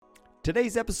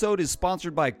Today's episode is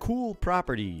sponsored by Cool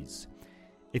Properties.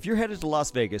 If you're headed to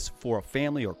Las Vegas for a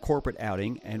family or corporate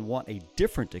outing and want a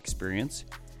different experience,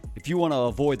 if you want to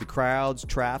avoid the crowds,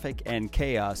 traffic, and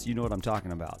chaos, you know what I'm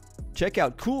talking about. Check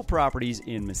out Cool Properties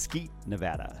in Mesquite,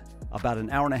 Nevada, about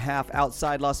an hour and a half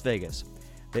outside Las Vegas.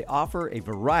 They offer a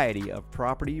variety of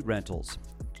property rentals,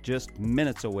 just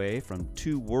minutes away from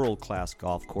 2 world-class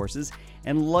golf courses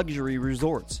and luxury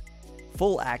resorts.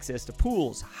 Full access to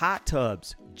pools, hot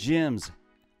tubs, gyms,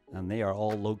 and they are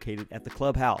all located at the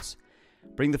clubhouse.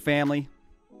 Bring the family,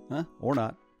 or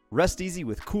not. Rest easy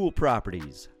with Cool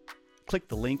Properties. Click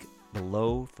the link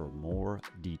below for more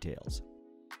details.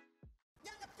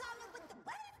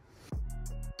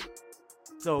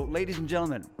 So, ladies and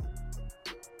gentlemen,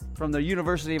 from the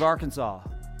University of Arkansas,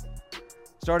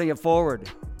 starting at forward.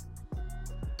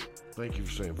 Thank you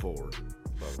for saying forward,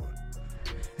 by the way.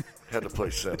 Had to play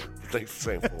center. Thanks for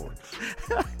saying forward.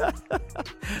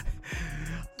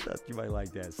 You might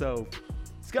like that. So,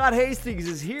 Scott Hastings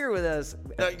is here with us.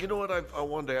 Now, you know what I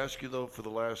wanted to ask you, though, for the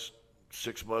last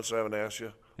 6 months I haven't asked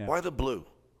you? Yeah. Why the blue?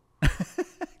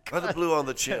 Why the blue on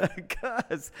the chin?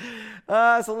 Because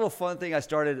it's a little fun thing I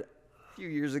started a few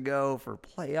years ago for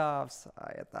playoffs.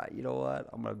 I thought, you know what?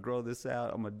 I'm going to grow this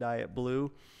out. I'm going to dye it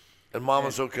blue. And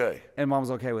Mama's okay. And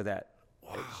Mom's okay with that.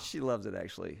 Wow. She loves it,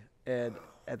 actually. And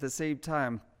at the same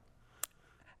time,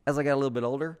 as I got a little bit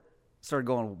older, started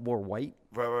going more white.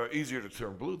 Right. Easier to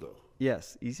turn blue, though.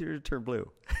 Yes, easier to turn blue.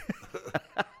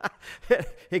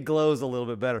 It glows a little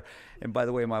bit better. And by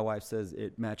the way, my wife says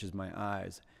it matches my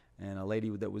eyes. And a lady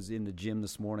that was in the gym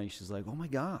this morning, she's like, oh, my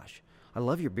gosh, I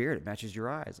love your beard. It matches your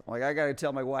eyes. I'm like, I got to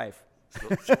tell my wife.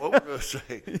 So what we're going to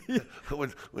say,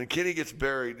 when Kenny gets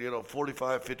buried,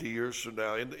 45, 50 years from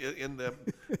now, in the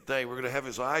thing, we're going to have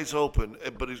his eyes open,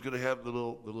 but he's going to have the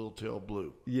little tail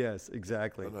blue. Yes,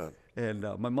 exactly. And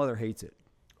my mother hates it.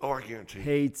 Oh, I guarantee.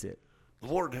 Hates it.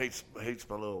 Lauren hates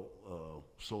my little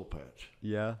soul patch.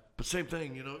 Yeah. But same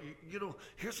thing,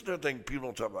 here's another thing people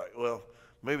don't talk about. Well,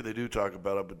 maybe they do talk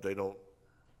about it, but they don't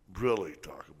really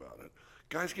talk about it.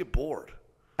 Guys get bored.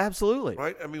 Absolutely.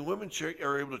 Right? I mean, women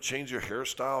are able to change their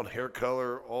hairstyle and hair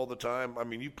color all the time. I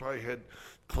mean, you probably had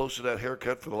close to that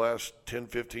haircut for the last 10,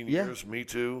 15 years. Me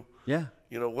too. Yeah.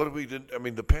 What did we do? I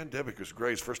mean, the pandemic was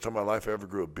great. It's the first time in my life I ever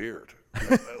grew a beard.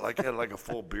 I had a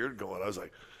full beard going. I was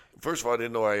like, first of all, I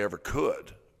didn't know I ever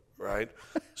could. Right?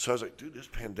 So I was like, dude, this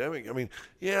pandemic, I mean,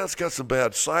 yeah, it's got some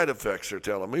bad side effects, they're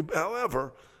telling me.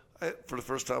 However, for the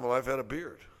first time in my life, I had a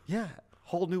beard. Yeah.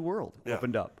 Whole new world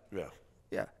opened up. Yeah.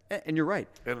 Yeah, and you're right.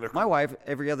 And my wife,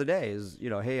 every other day is,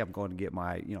 hey, I'm going to get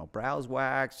my, brows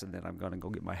waxed, and then I'm going to go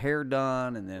get my hair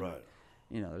done, and then,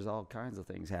 there's all kinds of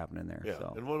things happening there. Yeah,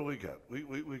 so. And what do we got?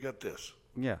 We got this.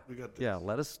 Yeah. We got this. Yeah,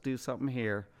 let us do something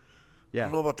here. Yeah. I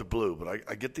don't know about the blue, but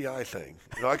I get the eye thing.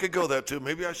 I could go that, too.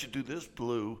 Maybe I should do this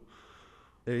blue.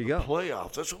 There you go.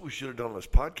 Playoffs. That's what we should have done on this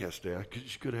podcast day. I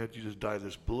could have had you just dye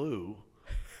this blue.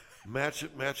 Match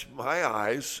my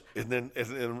eyes, and then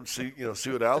see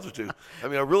what altitude. I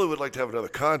mean, I really would like to have another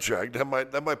contract. That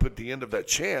might put the end of that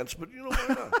chance, but why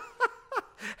not?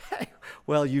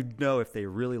 Well, if they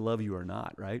really love you or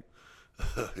not, right?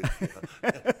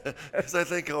 Because I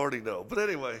think I already know. But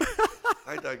anyway,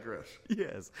 I digress.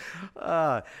 Yes.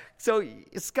 So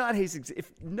Scott Hastings,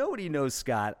 if nobody knows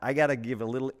Scott, I got to give a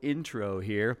little intro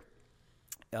here.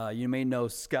 You may know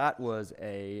Scott was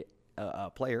a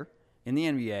player in the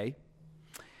NBA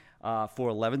for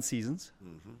 11 seasons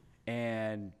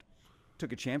and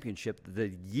took a championship. The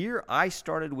year I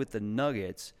started with the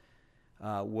Nuggets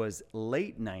was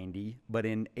late 90, but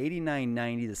in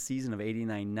 89-90, the season of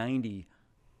 89-90,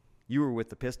 you were with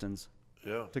the Pistons.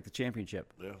 Yeah. Took the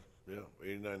championship. Yeah,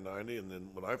 89-90, and then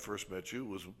when I first met you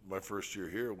was my first year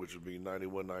here, which would be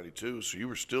 91-92, so you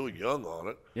were still young on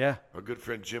it. Yeah. Our good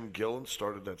friend Jim Gillen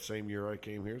started that same year I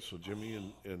came here, so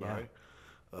Jimmy and I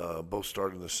both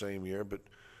started in the same year. But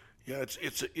yeah,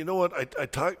 it's you know what, I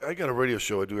got a radio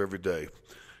show I do every day.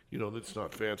 It's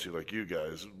not fancy like you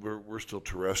guys. We're still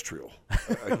terrestrial,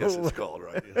 I guess it's called,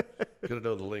 right? Yeah. Gotta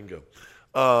know the lingo.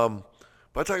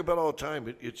 But I talk about it all the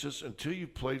time. It's just until you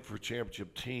played for a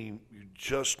championship team, you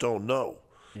just don't know.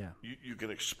 Yeah. You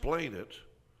can explain it,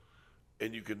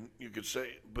 and you can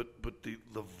say, but the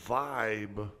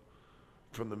vibe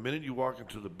from the minute you walk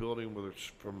into the building, whether it's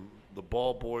from the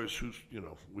ball boys,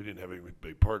 we didn't have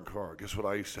anybody park car. Guess what?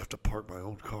 I used to have to park my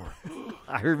own car.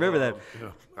 I remember that.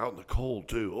 Yeah, out in the cold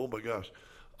too. Oh my gosh.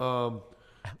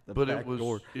 But it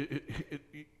was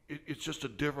it's just a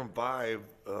different vibe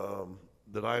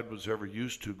that I was ever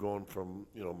used to going from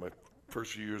my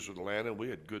first few years with Atlanta. We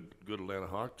had good Atlanta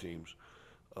Hawk teams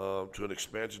to an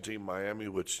expansion team, Miami,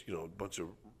 which a bunch of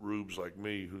rubes like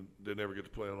me who they never get to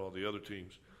play on all the other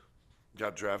teams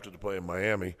got drafted to play in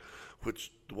Miami,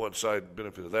 which the one side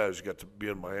benefit of that is you got to be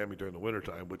in Miami during the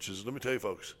wintertime, which is, let me tell you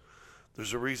folks,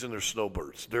 there's a reason there's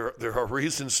snowbirds. There are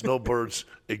reasons snowbirds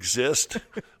exist.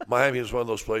 Miami is one of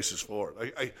those places for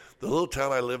it. The little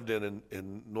town I lived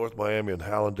in North Miami in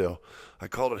Hallandale, I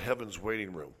called it Heaven's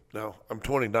Waiting Room. Now, I'm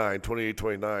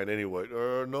 29 anyway.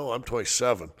 No, I'm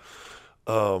 27.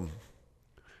 And all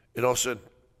of a sudden,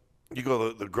 you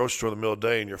go to the grocery store in the middle of the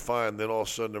day and you're fine. Then all of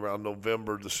a sudden around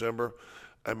November, December,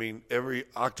 I mean, every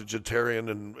octogenarian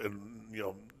and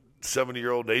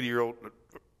 70-year-old, 80-year-old,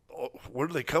 where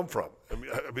do they come from? I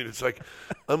mean, it's like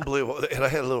unbelievable. And I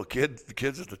had little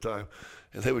kids at the time,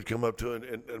 and they would come up to it,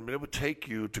 and I mean, it would take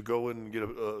you to go in and get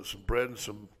some bread and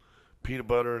some peanut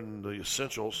butter and the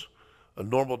essentials. A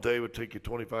normal day would take you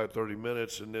 25, 30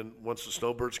 minutes, and then once the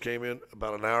snowbirds came in,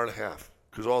 about an hour and a half,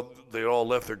 because they all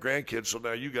left their grandkids. So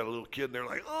now you got a little kid, and they're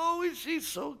like, "Oh, is she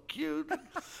so cute?"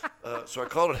 So I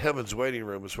called it Heaven's Waiting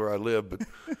Room. Is where I live, but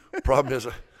problem is,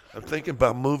 I'm thinking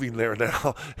about moving there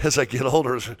now as I get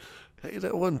older. Hey,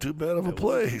 that wasn't too bad of a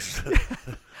place.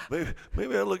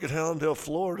 maybe I look at Hallandale,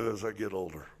 Florida as I get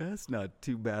older. That's not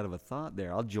too bad of a thought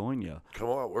there. I'll join you. Come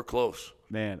on, we're close.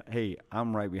 Man, hey,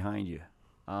 I'm right behind you.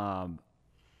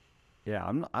 Yeah,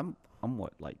 I'm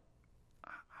what, like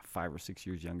 5 or 6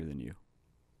 years younger than you.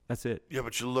 That's it. Yeah,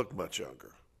 but you look much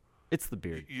younger. It's the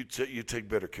beard. You take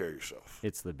better care of yourself.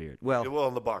 It's the beard. Well,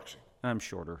 in the boxing. I'm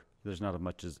shorter. There's not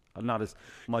as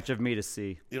much of me to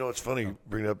see. You know, it's funny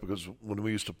bringing it up because when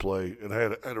we used to play, and I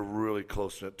had a really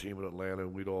close-knit team in Atlanta,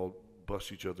 and we'd all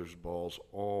bust each other's balls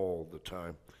all the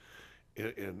time.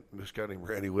 And this guy named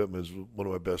Randy Whitman is one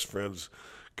of my best friends,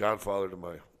 godfather to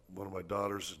one of my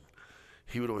daughters, and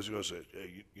he would always go and say,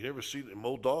 "Hey, you never see them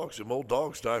old dogs? Them old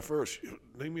dogs die first.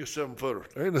 Name me a 7-footer.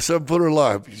 There ain't a 7-footer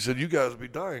alive." He said, "You guys will be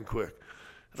dying quick."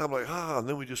 And I'm like, and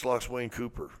then we just lost Wayne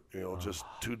Cooper, just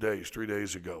 3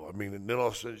 days ago. I mean, and then all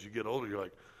of a sudden as you get older, you're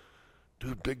like,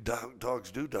 dude, big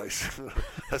dogs do die.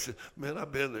 I said, man,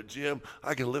 I've been in the gym.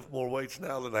 I can lift more weights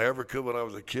now than I ever could when I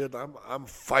was a kid. I'm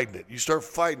fighting it. You start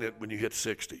fighting it when you hit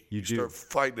 60. You start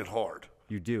fighting it hard.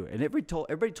 You do. And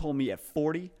everybody told me at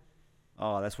 40,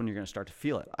 that's when you're going to start to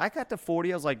feel it. I got to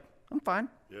 40, I was like, I'm fine.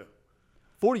 Yeah.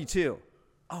 42,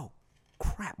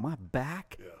 crap, my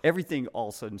back, everything all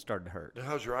of a sudden started to hurt. Now,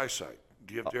 how's your eyesight?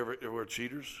 Do you have to ever wear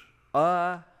cheaters?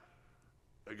 I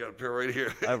got a pair right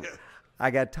here.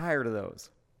 I got tired of those.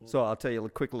 So I'll tell you a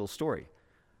quick little story.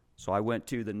 So I went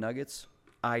to the Nuggets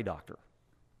eye doctor.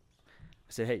 I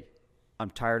said, hey,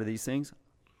 I'm tired of these things.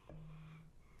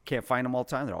 Can't find them all the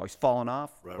time. They're always falling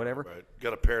off, whatever. Right.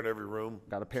 Got a pair in every room.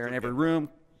 Got a pair in every room.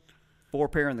 4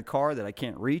 pair in the car that I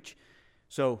can't reach.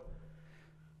 So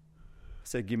I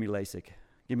said, give me LASIK.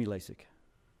 Give me LASIK.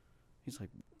 He's like,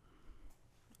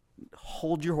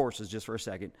 hold your horses just for a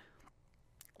second.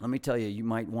 Let me tell you, you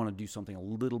might want to do something a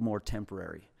little more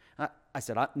temporary. I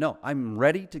said, no, I'm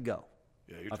ready to go.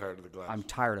 Yeah, you're tired of the glasses. I'm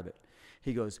tired of it.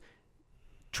 He goes,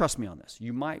 trust me on this.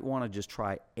 You might want to just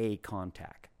try a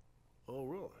contact. Oh,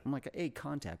 really? I'm like, a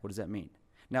contact, what does that mean?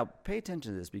 Now, pay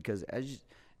attention to this because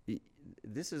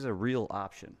this is a real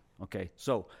option, okay?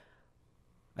 So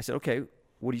I said, okay,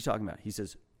 what are you talking about? He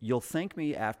says, you'll thank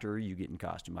me after you get in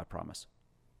costume, I promise.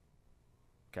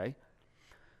 Okay?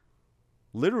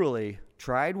 Literally,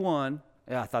 tried one.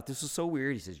 I thought this was so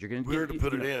weird. He says, you're going to weird to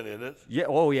put it in, isn't it? Yeah.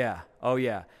 Oh,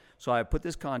 yeah. So I put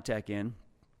this contact in,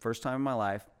 first time in my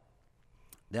life.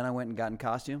 Then I went and got in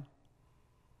costume.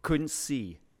 Couldn't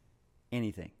see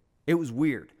anything. It was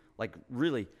weird. Like,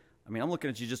 really, I mean, I'm looking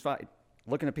at you just fine.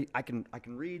 Looking at people, I can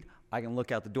read. I can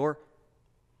look out the door.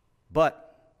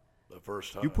 But the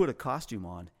first time you put a costume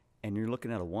on and you're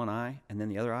looking at one eye and then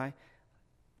the other eye,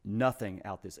 nothing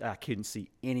out this. I couldn't see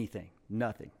anything,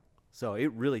 nothing. So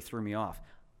it really threw me off.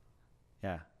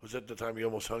 Yeah. Was that the time you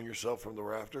almost hung yourself from the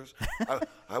rafters?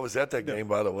 I was at that game,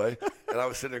 by the way, and I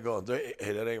was sitting there going,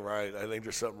 hey, that ain't right. I think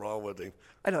there's something wrong with him.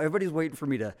 I know. Everybody's waiting for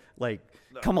me to,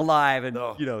 come alive and,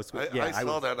 I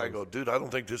saw that and I go, dude, I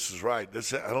don't think this is right.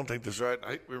 I don't think this is right.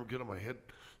 We were getting my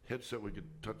headset. We could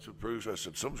touch the bruise. I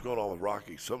said, something's going on with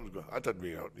Rocky. I thought, I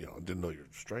didn't know you're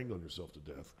strangling yourself to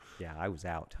death. Yeah, I was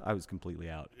out. I was completely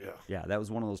out. Yeah. Yeah, that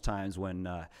was one of those times when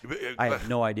I had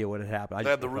no idea what had happened.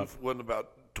 The roof went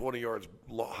about 20 yards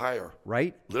higher.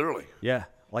 Right? Literally. Yeah.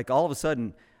 Like all of a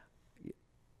sudden,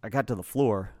 I got to the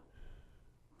floor.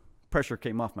 Pressure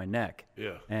came off my neck.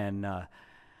 Yeah. And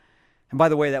by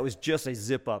the way, that was just a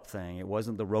zip-up thing. It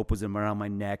wasn't the rope was around my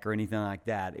neck or anything like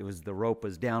that. It was the rope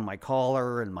was down my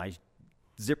collar and my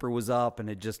zipper was up, and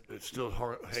it still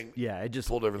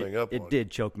pulled everything up. It did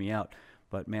choke me out.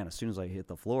 But man, as soon as I hit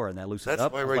the floor and that loosened That's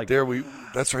up, why I was like,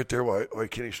 That's right there why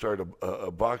Kenny started a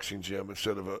boxing gym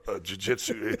instead of a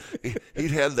jiu-jitsu.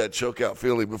 He'd had that chokeout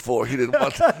feeling before. He didn't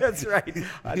want to. That's right.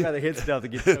 I'd rather hit stuff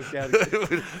than get choked out.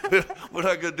 We're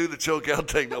not going to do the chokeout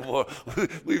thing no more.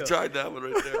 We've tried that one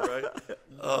right there, right?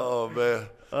 Oh, man.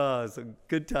 It's a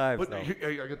good time. But I got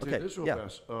to tell you this real yeah.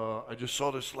 fast. I just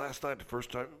saw this last night, the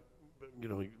first time. You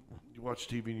know, you watch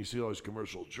TV and you see all these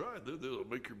commercials. Try they'll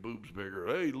make your boobs bigger.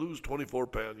 Hey, lose 24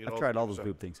 pounds. You know, I've tried all those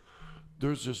boob things.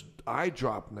 There's this eye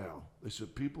drop now. They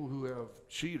said people who have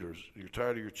cheaters, you're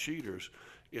tired of your cheaters,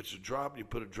 it's a drop. You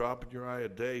put a drop in your eye a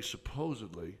day,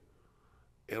 supposedly,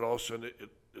 and all of a sudden it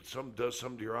does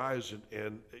something to your eyes,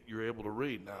 and you're able to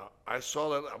read. Now, I saw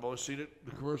that. I've only seen it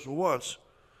the commercial once.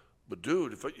 But,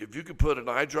 dude, if you could put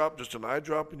just an eye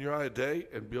drop in your eye a day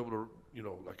and be able to, you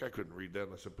know, like I couldn't read that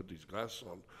unless I put these glasses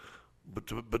on, but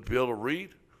to be able to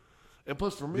read, and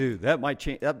plus for me, dude, that might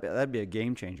change. That'd be a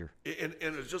game changer. And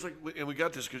it's just like, and we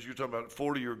got this because you're talking about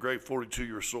 40 you're great, 42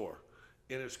 you're sore,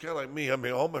 and it's kind of like me. I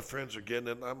mean, all my friends are getting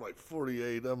it, and I'm like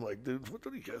 48. I'm like, dude, what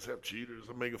do you guys have cheaters?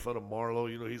 I'm making fun of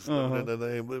Marlo. You know, he's living in the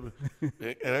name,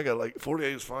 and I got like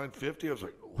 48 is fine, 50. I was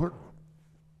like, what?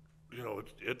 You know,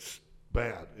 it's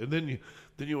bad. And then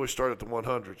you always start at the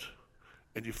 100s.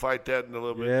 And you fight that in a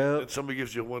little bit. Yep. And somebody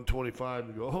gives you a 125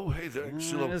 and you go, oh, hey,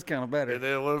 that's kind of better. And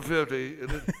then 150. And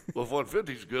then, well, if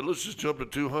 150 is good, let's just jump to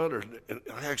 200. And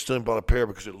I accidentally bought a pair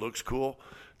because it looks cool.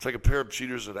 It's like a pair of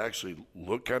cheaters that actually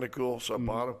look kind of cool. So I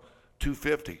bought them,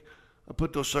 250. I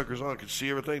put those suckers on, could see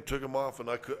everything, took them off, and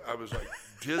I was like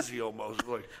dizzy almost.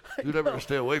 Like, dude, I'm going to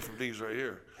stay away from these right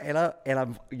here. And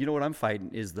I'm, you know what I'm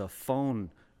fighting is the phone,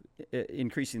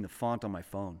 increasing the font on my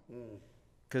phone.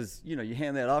 Because, you know, you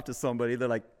hand that off to somebody, they're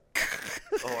like,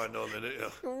 oh, I know. Yeah.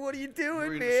 What are you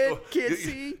doing, man? Can't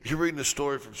see. You're reading a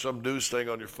story from some news thing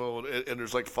on your phone, and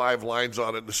there's like 5 lines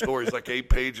on it, and the story's like 8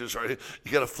 pages, right?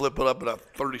 You got to flip it up about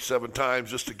 37 times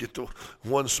just to get to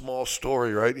one small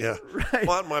story, right? Yeah. Right.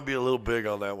 Font might be a little big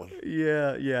on that one.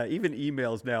 Yeah. Even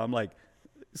emails now, I'm like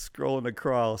scrolling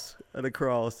across.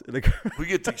 We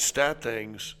get these stat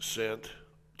things sent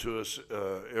to us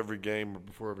every game or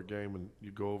before every game, and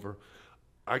you go over.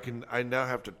 I now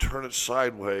have to turn it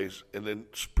sideways and then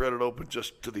spread it open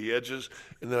just to the edges,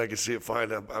 and then I can see it fine.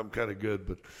 I'm kind of good,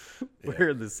 but yeah.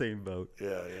 We're in the same boat.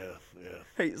 Yeah.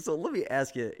 Hey, so let me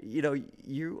ask you. You know,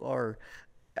 you are.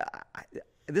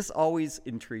 This always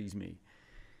intrigues me.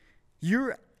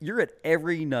 You're at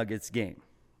every Nuggets game.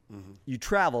 Mm-hmm. You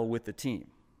travel with the team.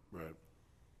 Right.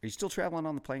 Are you still traveling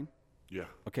on the plane? Yeah.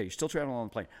 Okay, you're still traveling on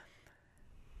the plane.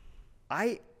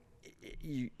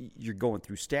 You're going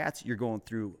through stats. You're going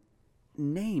through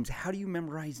names. How do you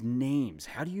memorize names?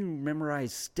 How do you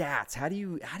memorize stats? How do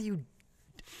you?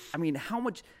 I mean, how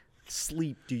much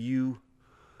sleep do you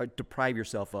deprive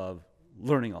yourself of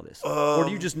learning all this, or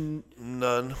do you just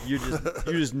none? You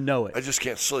just know it. I just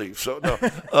can't sleep. So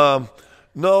no,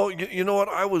 no. You know what?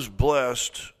 I was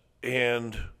blessed,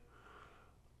 and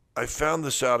I found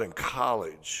this out in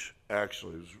college.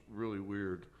 Actually, it was really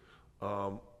weird.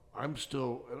 I'm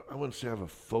still, I wouldn't say I have a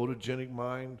photogenic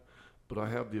mind, but I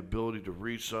have the ability to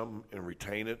read something and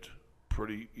retain it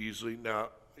pretty easily. Now,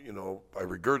 you know, I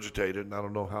regurgitate it, and I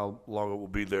don't know how long it will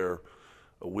be there,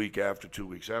 a week after, 2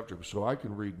 weeks after. So I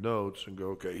can read notes and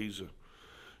go, okay, he's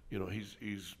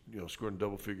scoring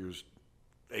double figures,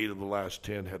 8 of the last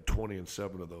 10, had 20 and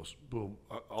 7 of those. Boom.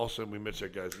 All of a sudden we mention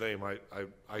that guy's name.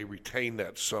 I retain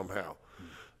that somehow.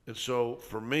 And so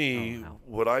for me,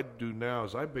 what I do now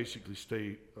is I basically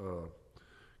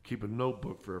keep a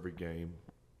notebook for every game,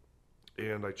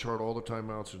 and I chart all the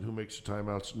timeouts and who makes the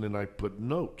timeouts, and then I put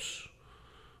notes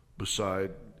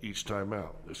beside each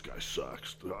timeout. This guy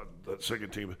sucks. That second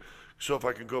team. So if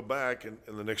I can go back and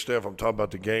the next day if I'm talking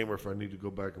about the game or if I need to go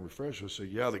back and refresh, I say,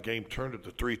 yeah, the game turned at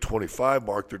the 3:25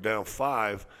 mark. They're down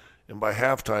 5, and by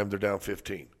halftime they're down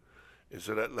 15. And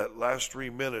so that last 3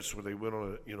 minutes when they went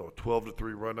on a 12-3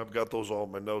 run, I've got those all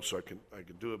in my notes so I can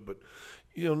do it. But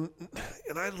and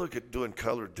I look at doing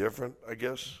color different. I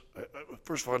guess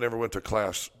first of all, I never went to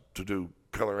class to do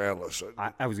color analyst.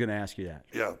 I was going to ask you that.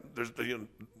 Yeah, there's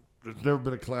never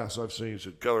been a class I've seen that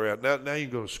said color analyst. Now you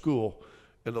can go to school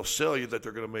and they'll sell you that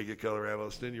they're going to make you color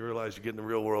analyst. Then you realize you get in the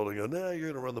real world and you go, nah,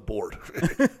 you're going to run the board.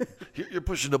 You're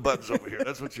pushing the buttons over here.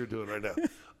 That's what you're doing right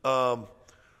now.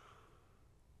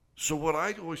 So what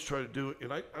I always try to do,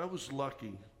 and I was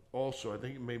lucky also, I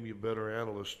think it made me a better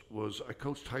analyst, was I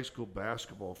coached high school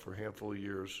basketball for a handful of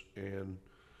years and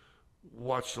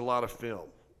watched a lot of film.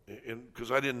 And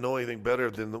because I didn't know anything better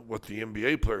than what the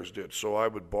NBA players did. So I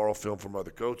would borrow film from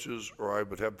other coaches, or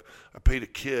I paid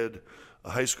a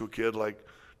high school kid, like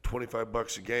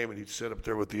 $25 a game, and he'd sit up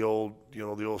there with the old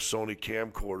Sony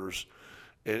camcorders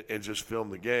and just film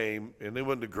the game. And it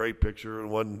wasn't a great picture and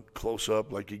wasn't close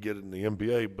up like you get in the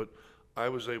NBA, but I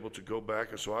was able to go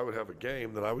back, and so I would have a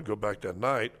game, then I would go back that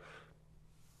night,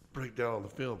 break down on the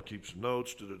film, keep some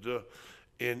notes,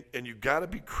 and you got to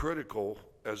be critical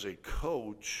as a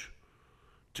coach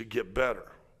to get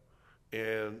better.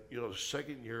 And the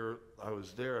second year I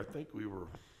was there, I think we were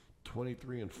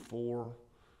 23-4,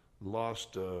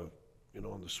 lost in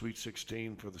the Sweet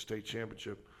 16 for the state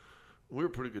championship. We were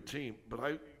a pretty good team, but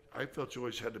I felt you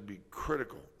always had to be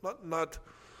critical, not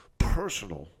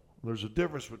personal. There's a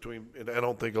difference between, and I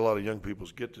don't think a lot of young people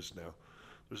get this now,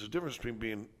 there's a difference between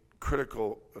being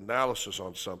critical analysis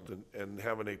on something and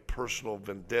having a personal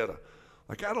vendetta.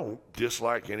 Like, I don't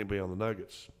dislike anybody on the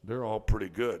Nuggets. They're all pretty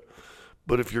good.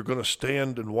 But if you're going to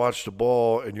stand and watch the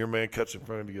ball and your man cuts in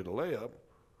front of you to get a layup,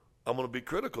 I'm going to be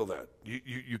critical of that.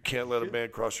 You can't let a man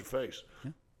cross your face.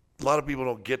 Yeah. A lot of people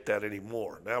don't get that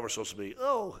anymore. Now we're supposed to be,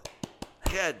 oh,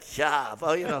 good job.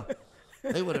 Oh,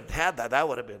 they would have had that. That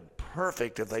would have been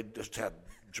perfect if they just had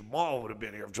Jamal would have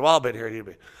been here. If Jamal had been here, he'd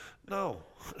be. No,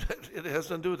 it has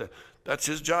nothing to do with that. That's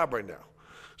his job right now.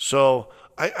 So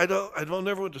I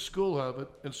never went to school of it,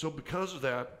 and so because of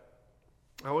that,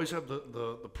 I always have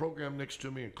the program next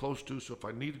to me and close to. So if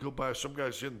I need to go by, some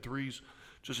guys hitting threes,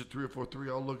 just hit 3 or 4 3,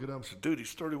 I'll look at him and say, dude,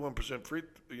 he's 31% free,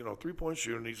 3-point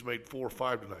shooter, and he's made 4 or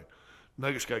 5 tonight.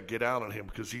 Nuggets got to get out on him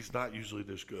because he's not usually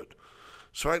this good.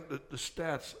 So the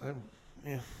stats,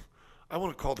 I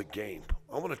want to call the game.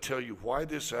 I want to tell you why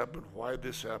this happened, why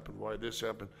this happened, why this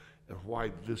happened, and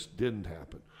why this didn't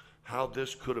happen. How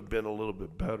this could have been a little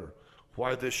bit better.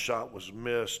 Why this shot was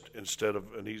missed instead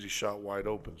of an easy shot wide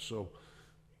open. So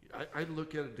I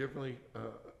look at it differently.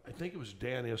 I think it was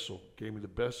Dan Issel gave me the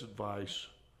best advice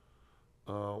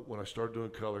when I started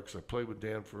doing color, because I played with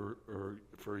Dan for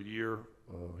a year.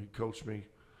 He coached me.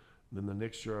 And then the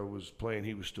next year I was playing,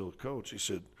 he was still a coach. He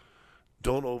said,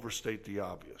 don't overstate the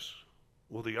obvious.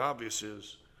 Well, the obvious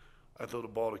is I throw the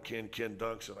ball to Ken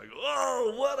dunks, and I go,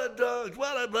 oh, what a dunk,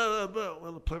 what a blah, blah, blah.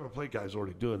 Well, the play-by-play guy's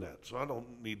already doing that, so I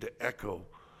don't need to echo.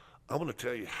 I'm going to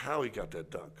tell you how he got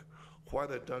that dunk, why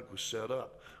that dunk was set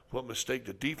up, what mistake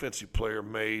the defensive player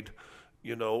made,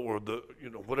 or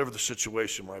whatever the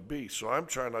situation might be. So I'm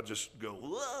trying not just go,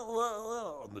 whoa, whoa,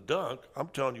 whoa, on the dunk. I'm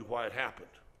telling you why it happened.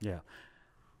 Yeah.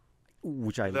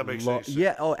 Which I that makes love. Sense.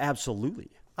 Yeah, oh, absolutely.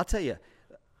 I'll tell you,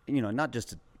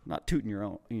 not tooting your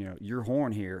own, your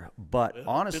horn here, but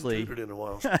honestly, been tooted in a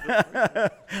while.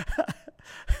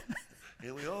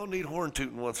 And we all need horn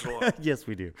tooting once in a while. Yes,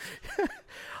 we do.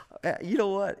 You know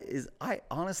what is? I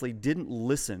honestly didn't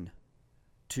listen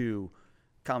to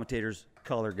commentators,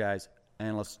 color guys,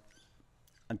 analysts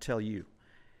until you,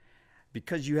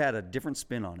 because you had a different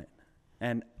spin on it,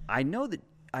 and I know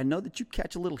that you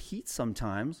catch a little heat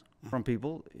sometimes from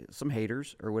people, some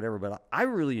haters or whatever, but I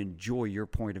really enjoy your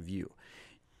point of view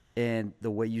and the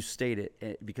way you state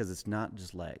it, because it's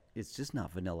just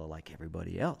not vanilla like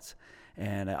everybody else.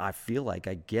 And I feel like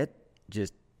I get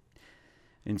just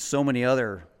in so many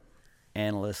other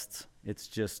analysts, it's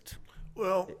just.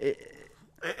 Well,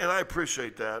 and I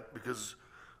appreciate that because,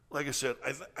 like I said,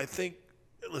 I think,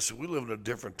 listen, we live in a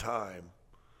different time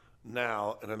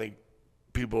now, and I think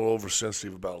people are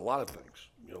oversensitive about a lot of things,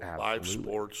 live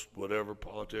sports, whatever,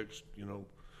 politics,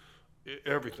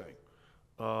 everything.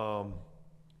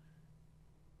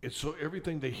 And so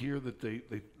everything they hear that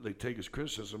they take as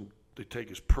criticism, they take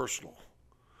as personal.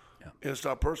 Yeah. And it's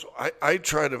not personal. I've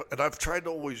tried to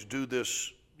always do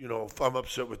this, if I'm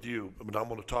upset with you, I'm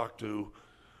going to talk to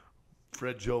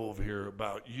Fred Joe over here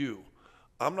about you.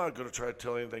 I'm not going to try to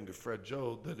tell anything to Fred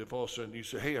Joe that if all of a sudden you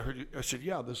say, hey, I heard you, I said,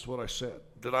 yeah, this is what I said.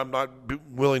 That I'm not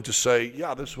willing to say,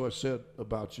 yeah, this is what I said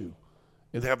about you,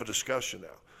 and have a discussion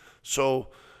now. So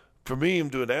for me, I'm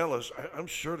doing analysts, I'm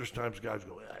sure there's times guys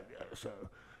go,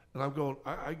 and I'm going,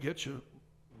 I get you.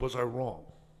 Was I wrong?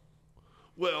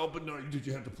 Well, but no, did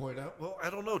you have to point out? Well, I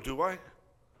don't know, do I?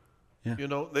 Yeah.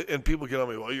 And people get on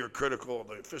me, well, you're critical of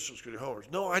the officials getting homers.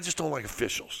 No, I just don't like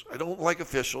officials. I don't like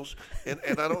officials, and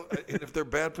I don't. And if they're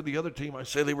bad for the other team, I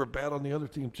say they were bad on the other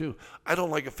team too. I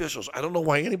don't like officials. I don't know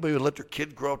why anybody would let their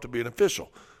kid grow up to be an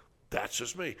official. That's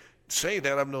just me. Saying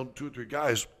that, I've known 2 or 3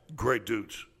 guys, great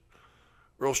dudes.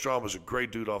 Earl Strom was a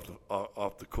great dude off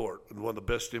the court, and one of the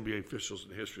best NBA officials in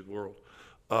the history of the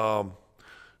world.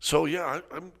 So yeah,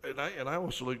 I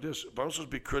also like this. If I'm supposed to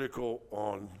be critical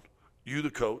on you, the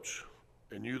coach,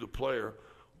 and you, the player,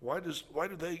 why do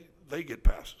they get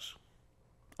passes?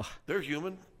 They're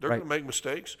human. They're right. going to make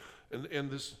mistakes. And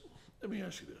this. Let me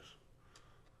ask you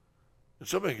this: And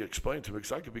somebody can explain it to me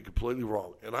because I could be completely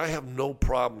wrong. And I have no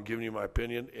problem giving you my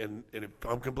opinion. And if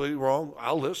I'm completely wrong,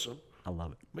 I'll listen. I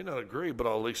love it. I may not agree, but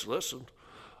I'll at least listen.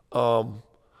 I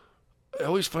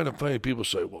always find it funny. People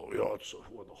say, well, it's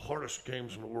one of the hardest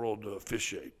games in the world to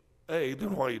officiate. A,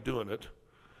 then why are you doing it?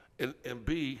 And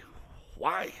B,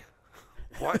 why?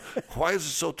 Why is it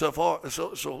so tough?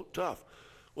 So tough?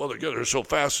 Well, they're so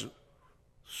fast,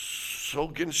 so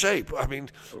get in shape. I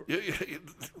mean, you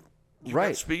Right.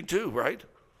 got speed too, right?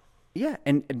 Yeah,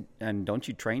 and don't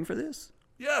you train for this?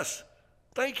 Yes.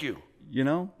 Thank you. You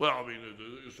know? Well, I mean,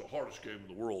 it's the hardest game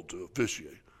in the world to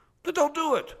officiate. Then don't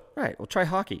do it. Right. Well, try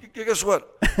hockey. Guess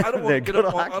what? I don't want Then to go get to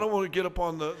up. I hockey. don't want to get up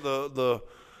on the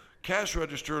cash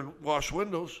register and wash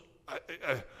windows.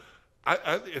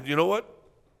 And you know what?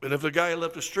 And if the guy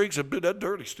left the streaks a bit that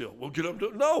dirty still, we'll get up to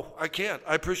it. No, I can't.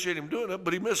 I appreciate him doing it,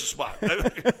 but he missed a spot.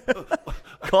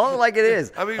 Call it like it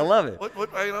is. I mean, I love it.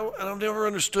 And I've never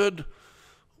understood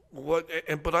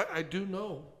but I do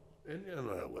know, and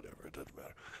whatever, it doesn't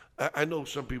matter. I know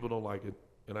some people don't like it,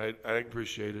 and I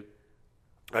appreciate it.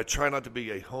 I try not to be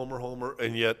a homer,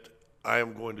 and yet I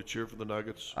am going to cheer for the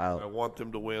Nuggets. I want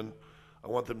them to win. I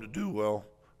want them to do well.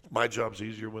 My job's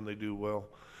easier when they do well.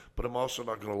 But I'm also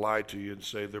not going to lie to you and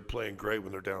say they're playing great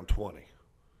when they're down 20.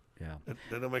 Yeah.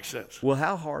 That don't make sense. Well,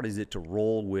 how hard is it to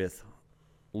roll with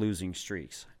losing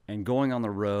streaks and going on the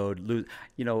road?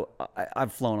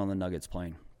 I've flown on the Nuggets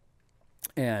plane,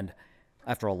 and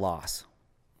after a loss,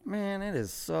 man, it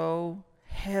is so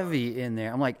heavy in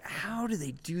there. I'm like, how do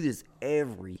they do this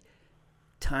every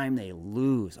time they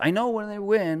lose? I know when they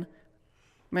win,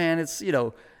 man, it's,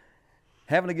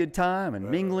 having a good time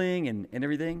and mingling and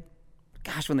everything.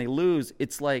 Gosh, when they lose,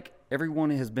 it's like everyone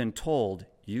has been told,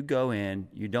 you go in,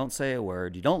 you don't say a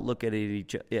word, you don't look at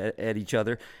each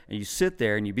other, and you sit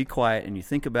there and you be quiet and you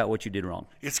think about what you did wrong.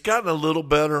 It's gotten a little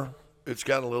better.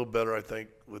 I think,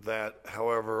 with that.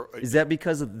 However, Is that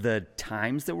because of the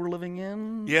times that we're living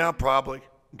in? yeah, probably.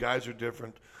 Guys are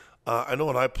different. I know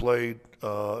when I played,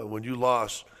 when you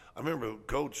lost, I remember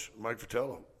Coach Mike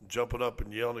Fratello jumping up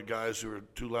and yelling at guys who were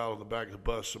too loud on the back of the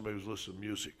bus. Somebody was listening to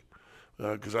music.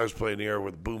 Because I was playing in the era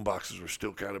where the boom boxes were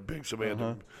still kind of big. Somebody had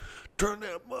to turn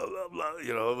that, blah, blah, blah.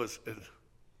 It was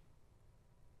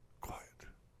quiet,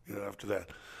 after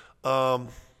that. I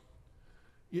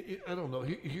don't know.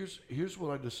 Here's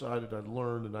what I decided I'd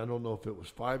learned, and I don't know if it was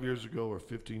 5 years ago or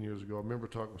 15 years ago. I remember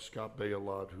talking with Scott Bay a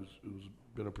lot, who's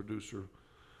been a producer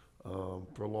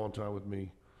for a long time with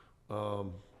me.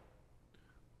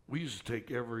 We used to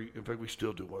take in fact, we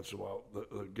still do once in a while.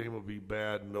 The game will be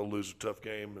bad, and they'll lose a tough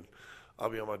game, and I'll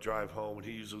be on my drive home, and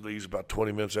he usually leaves about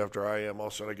 20 minutes after I am. All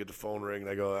of a sudden, I get the phone ring, and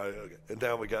I go, okay. And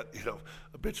now we got,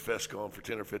 a bitch fest going for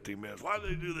 10 or 15 minutes. Why do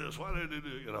they do this? Why do they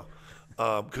do,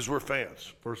 because we're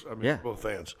fans. We're both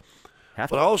fans.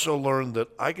 But I also learned that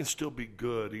I can still be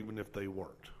good even if they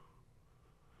weren't.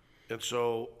 And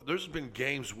so there's been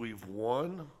games we've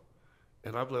won,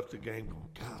 and I've left the game going,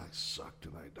 God, I sucked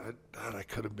tonight. I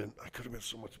could have been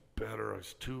so much better. I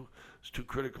was too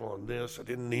critical on this. I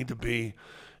didn't need to be.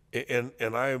 And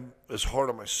I'm as hard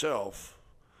on myself.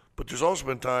 But there's also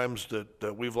been times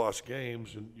that we've lost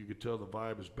games, and you could tell the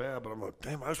vibe is bad. But I'm like,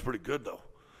 damn, I was pretty good though.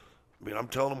 I mean, I'm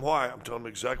telling them why. I'm telling them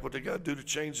exactly what they got to do to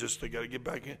change this. They got to get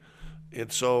back in.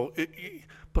 And so,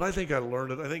 but I think I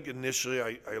learned it. I think initially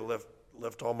I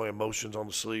left all my emotions on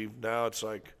the sleeve. Now it's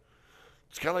like,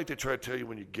 it's kind of like they try to tell you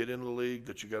when you get into the league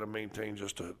that you got to maintain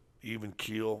just an even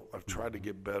keel. I've tried to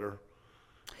get better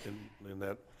in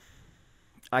that.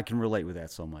 I can relate with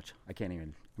that so much. I can't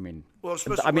even. Well,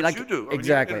 especially what you do.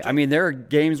 Exactly. There are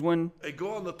games when they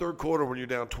go on the third quarter when you're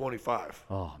down 25.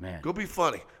 Oh man, go be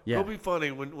funny. Yeah. Go be funny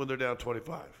when they're down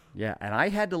 25. Yeah, and I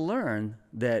had to learn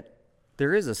that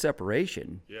there is a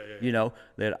separation. Yeah.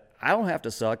 That I don't have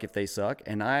to suck if they suck,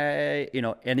 and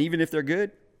and even if they're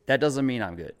good, that doesn't mean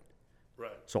I'm good.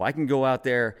 Right. So I can go out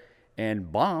there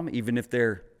and bomb even if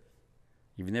they're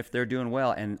doing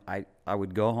well, and I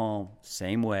would go home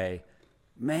same way.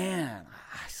 Man,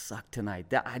 I sucked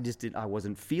tonight. I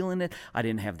wasn't feeling it. I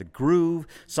didn't have the groove.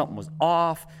 Something was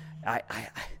off.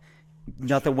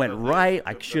 Nothing went right.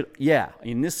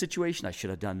 In this situation, I should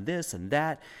have done this and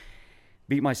that.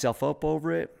 Beat myself up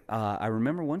over it. I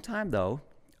remember one time though,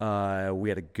 we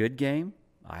had a good game.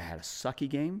 I had a sucky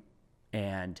game,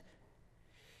 and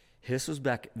this was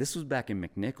back in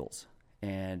McNichols,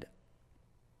 and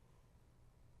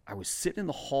I was sitting in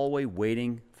the hallway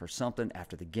waiting for something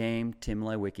after the game. Tim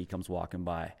Lewicki comes walking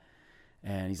by,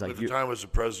 and he's like, at the time was the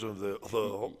president of the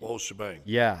whole shebang.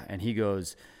 Yeah, and he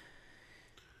goes,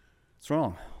 "What's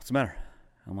wrong? What's the matter?"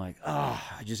 I'm like,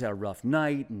 I just had a rough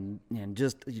night, and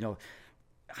just,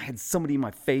 I had somebody in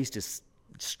my face just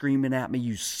screaming at me,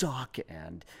 "You suck,"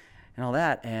 and all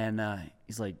that. And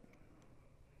he's like,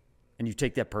 "And you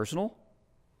take that personal?"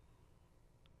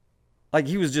 Like,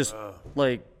 he was just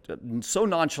like so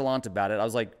nonchalant about it. I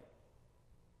was like,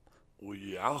 Well,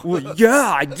 yeah. "Well,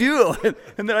 yeah, I do."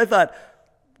 And then I thought,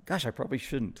 gosh, I probably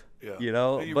shouldn't. Yeah. You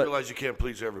know, You but realize you can't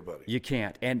please everybody. you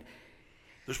can't. And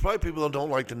There's probably people that don't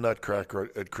like the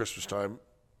Nutcracker at Christmas time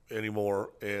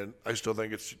anymore, and I still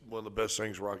think it's one of the best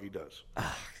things Rocky does.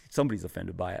 somebody's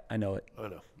offended by it. I know it. I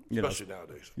know, You know. especially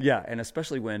nowadays. Yeah, and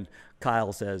especially when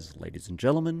Kyle says, "Ladies and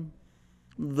gentlemen,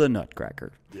 the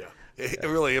Nutcracker." Yeah, it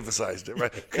really emphasized it,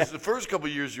 right? Because the first couple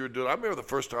of years you were doing, I remember the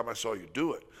first time I saw you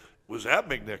do it was at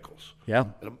McNichols. Yeah.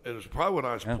 And it was probably when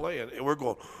I was playing, and we're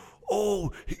going,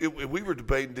 oh, and we were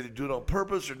debating, did he do it on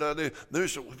purpose or not? And they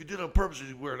said, well, if he did it on purpose, is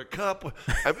he wearing a cup?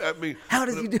 I mean, How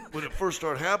does he do it? When it first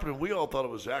started happening, we all thought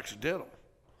it was accidental.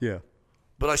 Yeah.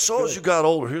 But I saw as you got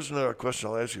older, here's another question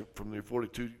I'll ask you from the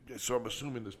 42. So I'm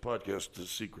assuming this podcast, the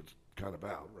secret's kind of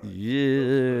out, right?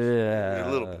 Yeah.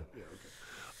 A little bit.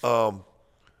 Yeah, okay.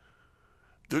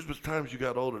 There's been times you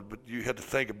got older, but you had to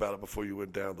think about it before you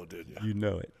went down, though, didn't you? You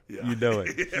know it. Yeah. You know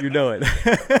it. You know it.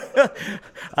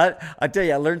 I tell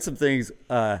you, I learned some things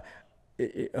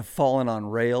falling on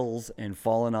rails and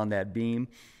falling on that beam.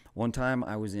 One time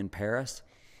I was in Paris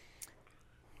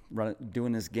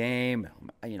doing this game.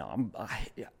 You know,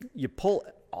 you pull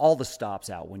all the stops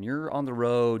out. When you're on the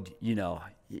road, you know,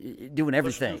 doing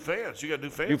everything. New fans. You got new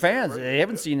fans. New fans. Right? They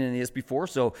haven't seen any of this before.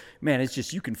 So, man, it's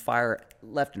just you can fire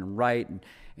left and right.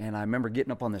 And I remember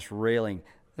getting up on this railing.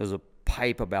 There was a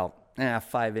pipe about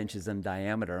 5 inches in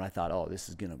diameter. And I thought, oh, this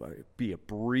is going to be a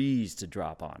breeze to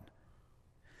drop on.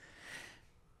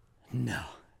 No.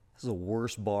 This is the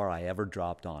worst bar I ever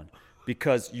dropped on.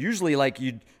 Because usually, like,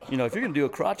 you know, if you're going to do a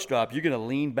crotch drop, you're going to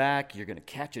lean back, you're going to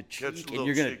catch a cheek, and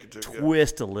you're going to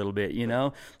twist a little bit, you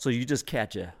know? So you just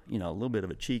catch a little bit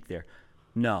of a cheek there.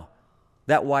 No.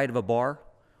 That wide of a bar,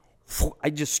 I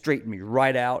just straightened me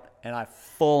right out, and I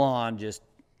full on just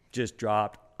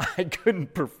dropped. I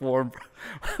couldn't perform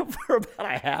for about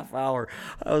a half hour.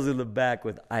 I was in the back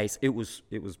with ice. It was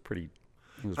pretty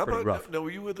rough. Now, were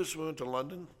you with us when we went to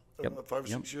London 5 or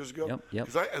 6 years ago? Yep.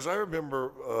 Because as I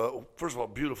remember, first of all,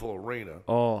 beautiful arena.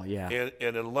 Oh, yeah.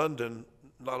 And in London,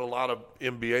 not a lot of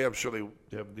NBA. I'm sure they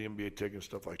have the NBA ticket and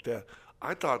stuff like that.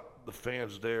 I thought the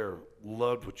fans there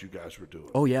loved what you guys were doing.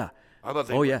 Oh, yeah. I thought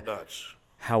they went nuts.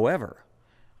 However,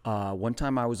 one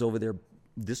time I was over there,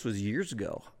 this was years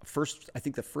ago. I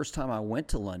think the first time I went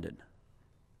to London,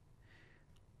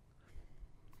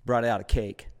 brought out a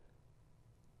cake,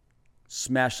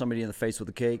 smashed somebody in the face with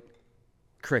a cake,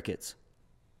 crickets.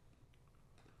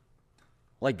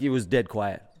 Like, it was dead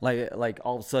quiet. Like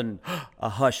all of a sudden, a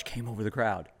hush came over the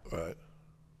crowd. Right.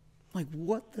 Like,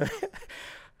 what the heck?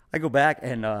 I go back,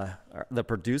 and the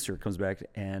producer comes back,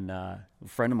 and a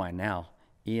friend of mine now,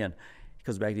 Ian, he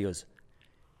comes back and he goes,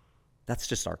 "That's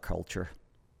just our culture."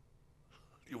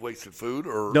 You wasted food,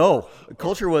 or no?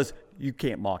 Culture was you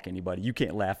can't mock anybody, you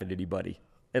can't laugh at anybody,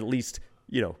 at least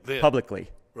publicly.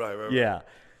 Right. Yeah.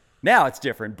 Now it's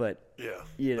different, but yeah.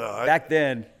 Back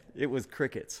then it was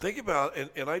crickets. Think about,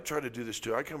 and I try to do this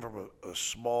too. I come from a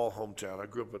small hometown. I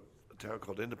grew up in a town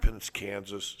called Independence,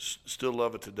 Kansas. Still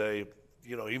love it today.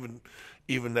 You know, even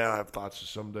now I have thoughts of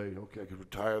someday, okay, I could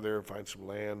retire there, find some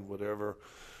land, whatever,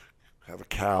 have a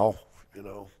cow, you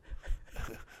know,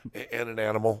 and an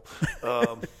animal.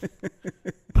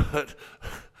 But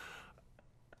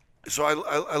so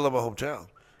I love my hometown.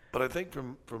 But I think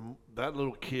from that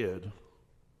little kid,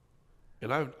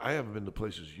 and I haven't been to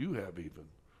places you have even,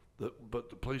 but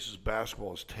the places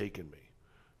basketball has taken me.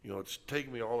 You know, it's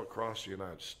taken me all across the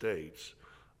United States.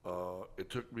 It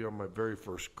took me on my very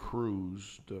first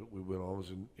cruise that we went on. It was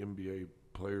an NBA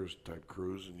players type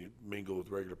cruise, and you mingle with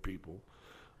regular people.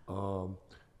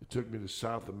 It took me to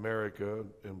South America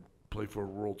and play for a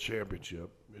world championship.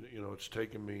 You know, it's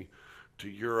taken me to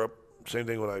Europe. Same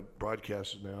thing when I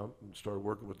broadcasted now and started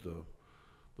working with the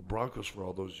Broncos for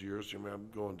all those years. I mean, I'm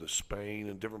going to Spain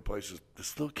and different places.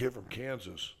 This little kid from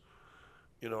Kansas,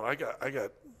 you know, I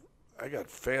got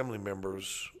family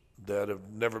members that have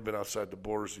never been outside the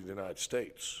borders of the United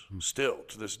States, still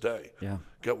to this day. Yeah.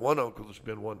 Got one uncle that's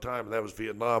been one time, and that was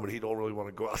Vietnam, and he don't really want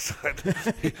to go outside.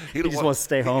 he just wants to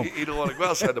stay home. He don't want to go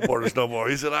outside the borders no more.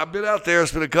 He said, "I've been out there,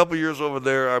 spent a couple years over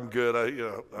there. I'm good.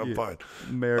 I'm fine."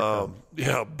 America.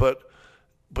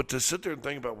 But to sit there and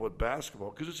think about what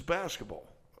basketball, because it's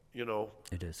basketball, you know.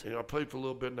 It is. You know, I played for a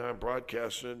little bit now. I'm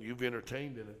broadcasting. You've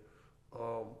entertained in it.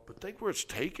 But think where it's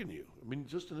taken you. I mean,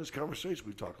 just in this conversation,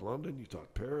 we talked London, you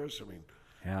talked Paris. I mean,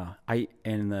 yeah. I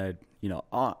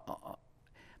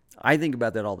think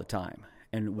about that all the time,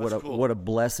 and That's cool. what a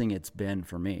blessing it's been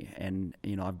for me. And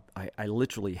I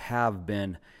literally have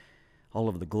been all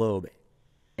over the globe,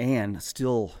 and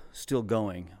still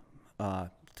going.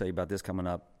 Tell you about this coming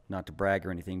up. Not to brag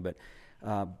or anything, but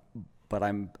I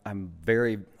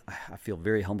feel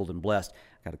very humbled and blessed.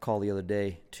 I got a call the other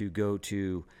day to go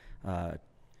to.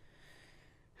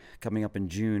 Coming up in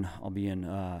June, I'll be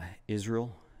in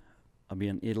Israel. I'll be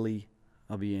in Italy.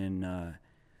 I'll be in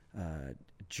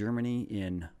Germany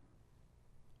in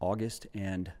August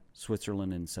and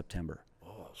Switzerland in September.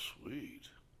 Oh, sweet.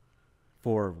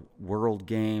 For World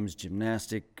Games,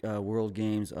 gymnastic World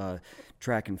Games,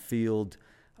 track and field.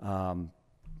 You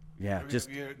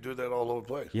do that all over the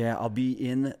place. Yeah, I'll be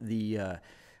in the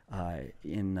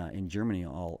in Germany.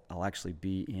 I'll actually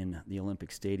be in the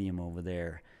Olympic Stadium over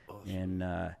there, and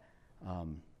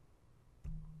I'm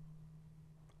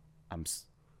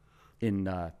in.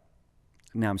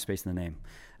 Now I'm spacing the name.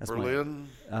 That's Berlin.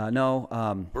 No.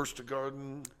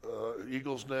 Berchtesgaden,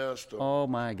 Eagle's Nest. Oh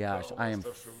my gosh, I am.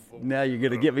 Now you're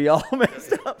gonna get me all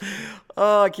messed up.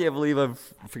 Oh, I can't believe I'm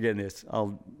forgetting this.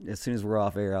 As soon as we're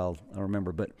off air, I'll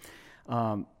remember. But,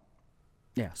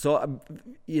 yeah. So I'm,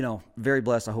 very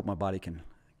blessed. I hope my body can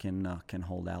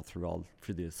hold out through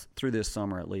this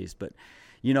summer at least. But,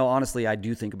 honestly, I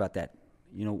do think about that.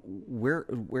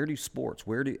 Where do sports?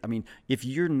 If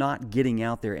you're not getting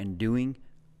out there and doing,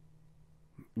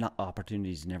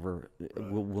 opportunities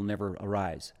will never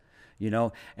arise.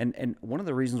 And one of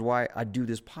the reasons why I do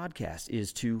this podcast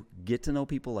is to get to know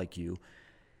people like you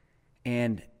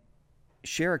and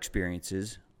share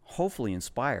experiences, hopefully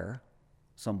inspire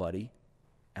somebody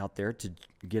out there to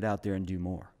get out there and do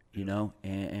more,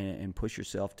 and push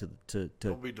yourself to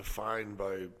Don't be defined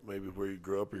by maybe where you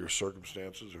grew up or your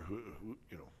circumstances or who.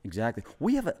 Exactly.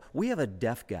 We have a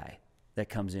deaf guy that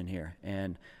comes in here,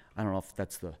 and I don't know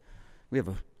if we have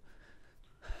a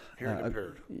Hearing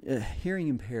impaired. Hearing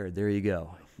impaired. There you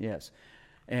go. Yes,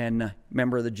 and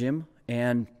member of the gym,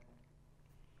 and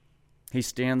he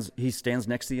stands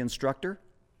next to the instructor.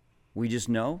 We just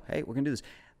know, hey, we're gonna do this.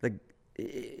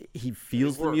 He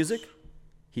feels the music.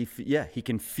 He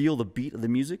can feel the beat of the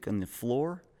music on the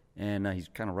floor, and he's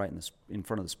kind of right in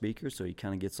front of the speaker, so he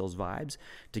kind of gets those vibes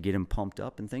to get him pumped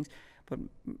up and things. But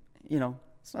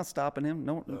it's not stopping him.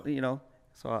 No.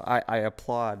 So I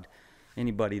applaud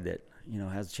anybody that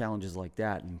has challenges like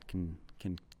that and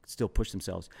can still push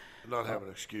themselves. Not have an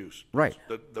excuse. Right.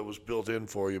 That was built in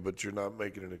for you, but you're not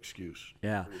making an excuse.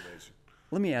 Yeah. Pretty amazing.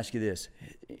 Let me ask you this,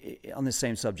 on this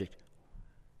same subject.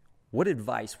 What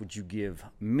advice would you give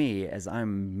me as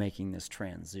I'm making this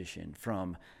transition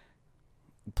from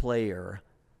player,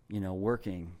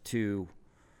 working to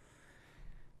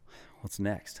what's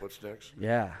next? What's next?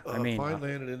 Yeah. Find land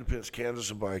in Independence,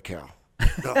 Kansas, and buy a cow.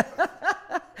 No.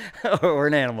 Or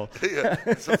an animal.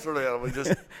 Yeah, some sort of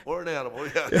animal. Or an animal.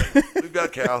 Yeah, we've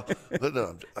got cow, but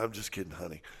no, I'm just kidding,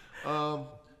 honey. I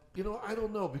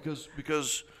don't know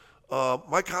because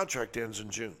my contract ends in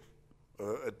June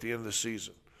at the end of the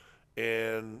season,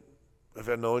 and I've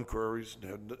had no inquiries,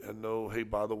 had no, hey,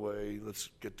 by the way, let's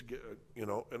get together,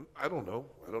 and I don't know.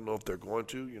 I don't know if they're going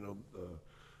to.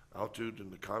 Altitude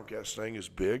and the Comcast thing is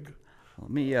big. Let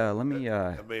me.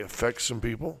 That may affect some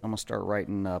people. I'm gonna start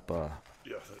writing up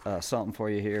something for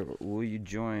you here. Will you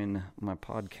join my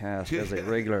podcast as a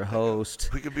regular host?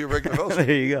 We could be a regular host.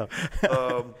 There you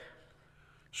go.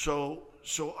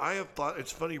 So I have thought.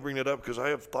 It's funny you bring it up because I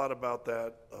have thought about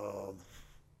that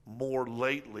more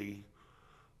lately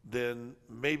than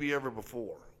maybe ever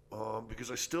before.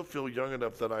 Because I still feel young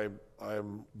enough that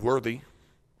I'm worthy.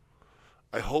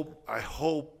 I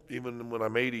hope even when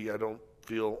I'm 80, I don't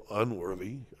feel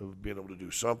unworthy of being able to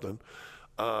do something.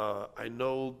 I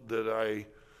know that I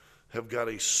have got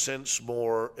a sense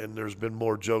more, and there's been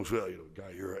more jokes. Well,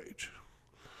 guy your age.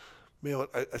 Man,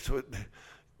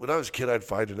 when I was a kid, I'd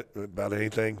fight about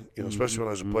anything, especially when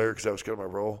I was a player because that was kind of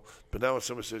my role. But now when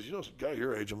somebody says, guy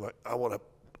your age, I'm like, I want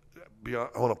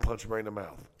to punch him right in the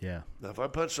mouth. Yeah. Now, if I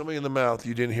punch somebody in the mouth,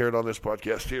 you didn't hear it on this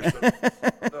podcast here. So,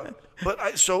 no.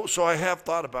 But so I have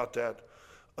thought about that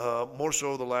more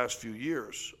so the last few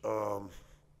years.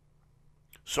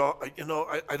 So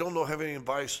I don't know have any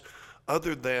advice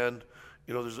other than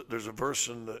there's a verse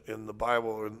in the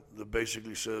Bible that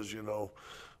basically says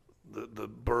the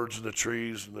birds and the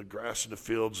trees and the grass in the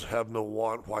fields have no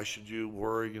want. Why should you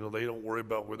worry? They don't worry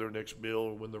about where their next meal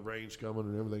or when the rain's coming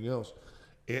and everything else.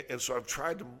 And so I've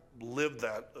tried to live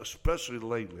that, especially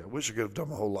lately. I wish I could have done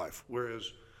my whole life.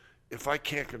 Whereas if I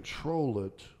can't control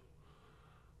it,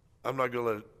 I'm not going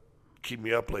to let it keep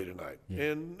me up late at night.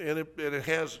 Yeah. And it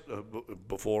has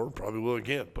before, probably will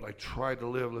again. But I try to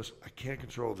live. Listen, I can't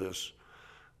control this.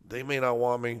 They may not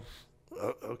want me.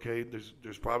 okay,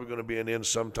 there's probably going to be an end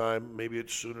sometime. Maybe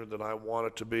it's sooner than I want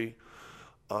it to be.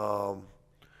 And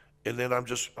then I'm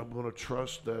going to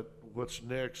trust that what's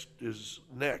next is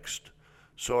next.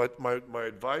 So my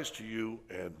advice to you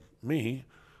and me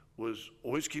was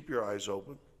always keep your eyes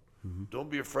open. Mm-hmm. Don't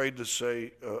be afraid to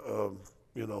say,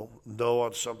 no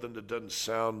on something that doesn't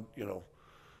sound,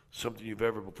 something you've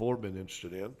ever before been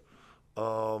interested in.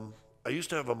 I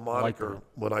used to have a moniker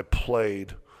when I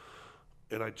played,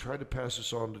 and I tried to pass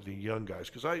this on to the young guys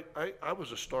because I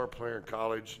was a star player in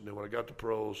college, and then when I got to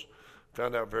pros,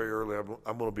 found out very early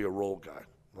I'm going to be a role guy.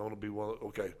 I'm going to be no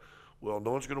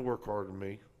one's going to work harder than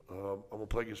me. I'm going to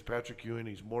play against Patrick Ewing.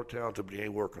 He's more talented, but he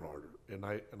ain't working harder. And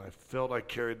I felt I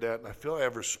carried that, and I feel I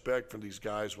have respect for these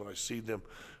guys when I see them,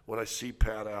 when I see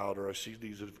Pat out or I see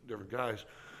these different guys.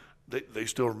 They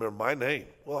still remember my name.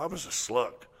 Well, I was a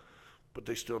slug, but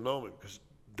they still know me because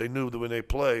they knew that when they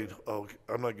played,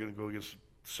 I'm not going to go against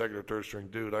second or third string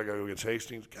dude. I got to go against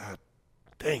Hastings. God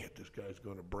dang it, this guy's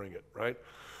going to bring it, right?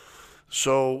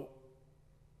 So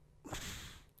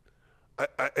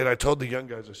I told the young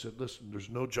guys, I said, listen, there's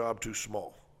no job too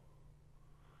small.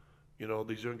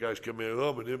 These young guys come in,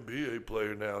 I'm an NBA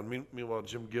player now. And meanwhile,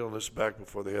 Jim Gillen, this is back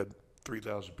before they had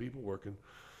 3,000 people working.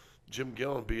 Jim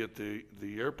Gillen be at the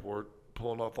airport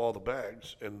pulling off all the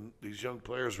bags, and these young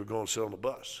players were going to sit on the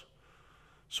bus.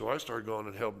 So I started going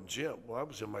and helping Jim. Well, I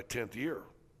was in my 10th year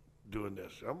doing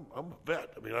this. I'm a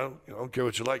vet. I mean, I don't care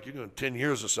what you like. You're doing 10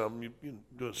 years or something. You're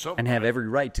doing something. And have every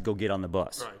right to go get on the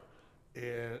bus. Right.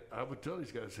 And I would tell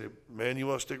these guys, say, man, you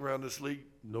want to stick around this league?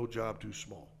 No job too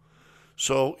small.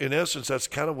 So, in essence, that's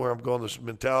kind of where I'm going, this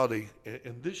mentality.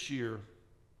 And this year,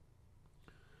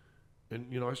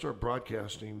 I started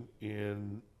broadcasting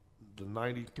in the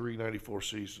 93-94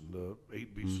 season, the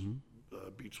 8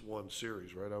 Beats 1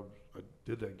 series, right? I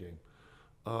did that game.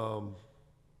 So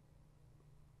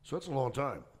that's a long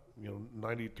time.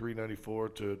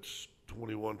 93-94 to it's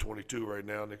 21-22 right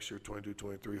now. Next year,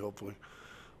 22-23, hopefully.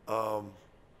 I've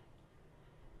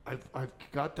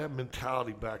got that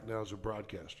mentality back now as a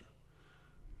broadcaster.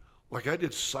 Like I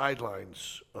did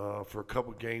sidelines for a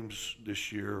couple games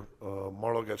this year.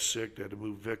 Marlo got sick; they had to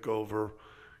move Vic over.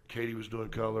 Katie was doing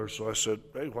color, so I said,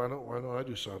 "Hey, why don't I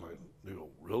do sideline?" They go,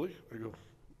 "Really?" I go,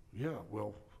 "Yeah.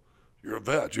 Well, you're a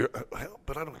vet,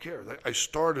 but I don't care. I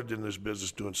started in this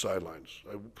business doing sidelines.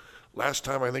 Last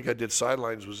time I think I did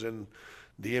sidelines was in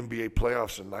the NBA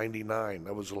playoffs in '99.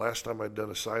 That was the last time I'd done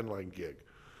a sideline gig.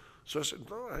 So I said,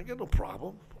 no, I ain't got no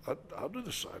problem. I'll do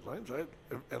the sidelines.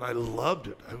 And I loved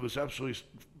it. It was absolutely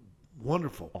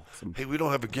wonderful. Awesome. Hey, we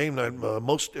don't have a game night.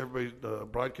 Most everybody,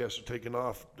 broadcasts are taking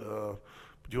off. Do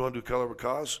you want to do Color with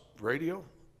Cause radio?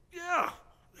 Yeah.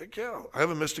 Heck yeah. I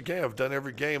haven't missed a game. I've done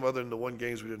every game other than the one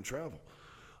games we didn't travel.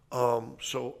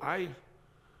 So I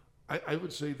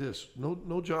would say this,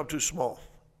 no job too small.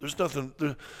 There's nothing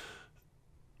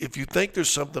if you think there's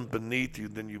something beneath you,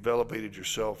 then you've elevated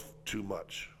yourself too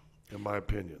much, in my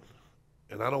opinion.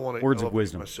 And I don't want to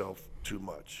elevate myself too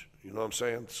much. You know what I'm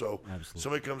saying? So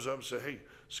Somebody comes up and says, hey,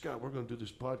 Scott, we're going to do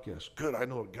this podcast. Good. I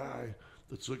know a guy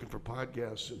that's looking for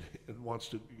podcasts and wants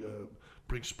to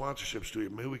bring sponsorships to you.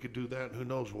 Maybe we could do that, and who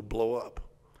knows, we'll blow up.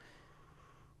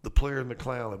 The player and the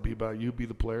clown. It'd be about you be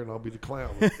the player, and I'll be the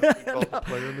clown. We call it the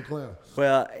player and the clown.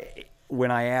 Well,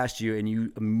 when I asked you and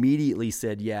you immediately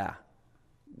said, yeah,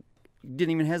 you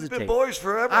didn't even hesitate. We've been boys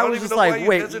forever. I was just like,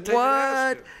 wait,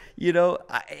 what?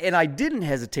 And I didn't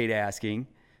hesitate asking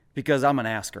because I'm an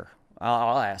asker.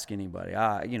 I'll ask anybody.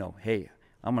 Hey,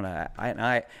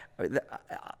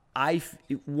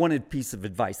 one piece of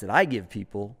advice that I give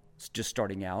people just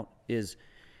starting out is,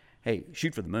 hey,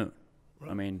 shoot for the moon. Right.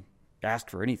 I mean,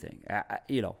 ask for anything.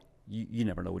 You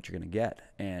never know what you're going to get.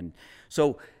 And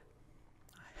so,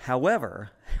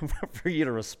 however, for you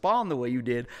to respond the way you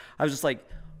did, I was just like,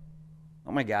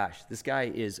 oh my gosh, this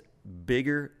guy is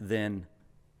bigger than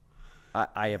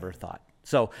I ever thought.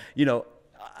 So,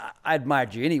 I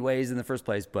admired you anyways in the first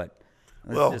place, but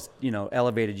just,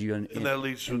 elevated you. And that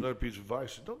leads to another piece of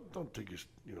advice. Don't take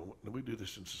we do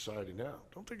this in society now.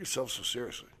 Don't take yourself so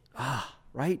seriously.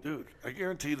 Right. Dude, I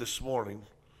guarantee you this morning,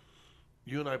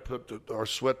 you and I put our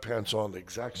sweatpants on the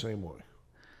exact same way.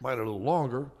 Mine are a little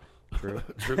longer. True.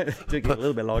 Took you a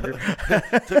little bit longer.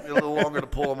 Took me a little longer to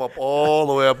pull them up all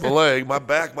the way up the leg. My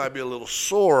back might be a little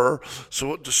sore,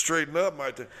 so to straighten up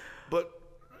might take. But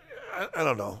I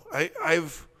don't know.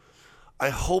 I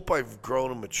hope I've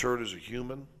grown and matured as a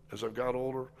human as I've got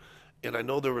older. And I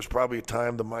know there was probably a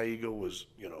time that my ego was,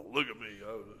 look at me.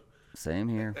 Same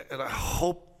here. And I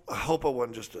hope I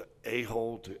wasn't just an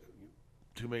a-hole to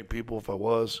too many people if I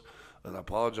was. And I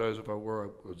apologize if I were.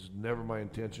 It was never my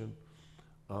intention.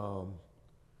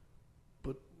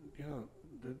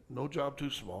 no job too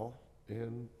small.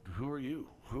 And who are you?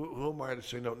 Who am I to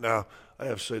say no? Now, I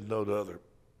have said no to other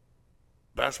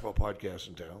basketball podcasts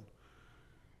in town.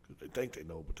 They think they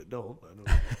know, but they don't. I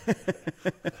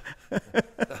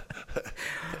know.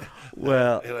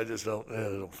 Well, and I just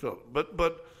don't feel it.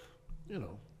 But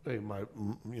hey,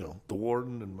 the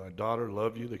warden and my daughter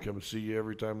love you. They come and see you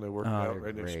every time they work out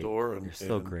right next door. And you're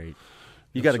so great.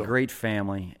 You got a great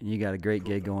family, and you got a great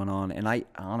gig going on. And I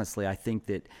think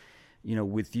that,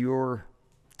 with your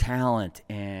talent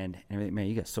and everything, man,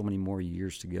 you got so many more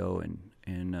years to go.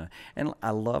 And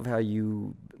I love how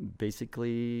you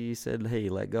basically said, hey,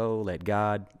 let go, let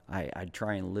God. I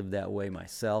try and live that way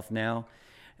myself now.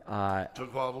 Took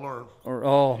a while to learn.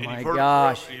 My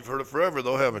gosh. You've heard it forever,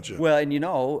 though, haven't you? Well,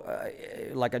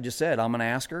 and like I just said, I'm an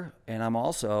asker, and I'm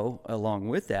also, along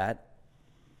with that,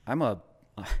 I'm going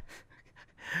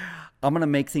to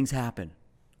make things happen.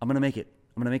 I'm going to make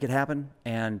it happen,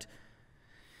 and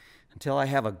until I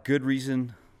have a good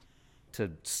reason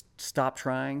to stop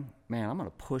trying, man, I'm going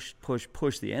to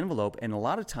push the envelope. And a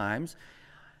lot of times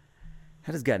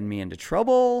that has gotten me into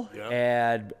trouble. Yeah.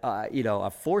 And,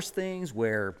 I've forced things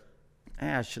where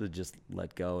I should have just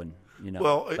let go and,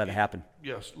 let it happen.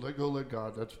 Yes, let go, let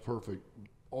God. That's perfect.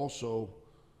 Also,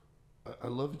 I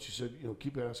love that you said,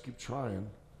 keep asking, keep trying.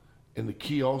 And the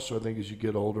key also, I think, as you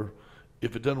get older,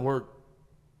 if it doesn't work,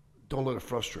 don't let it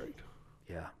frustrate.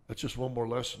 Yeah. That's just one more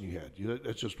lesson you had.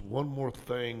 That's just one more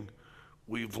thing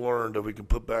we've learned that we can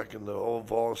put back in the old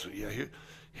vault and say,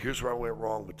 here's where I went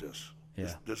wrong with this.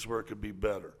 Yeah. This is where it could be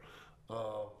better.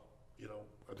 I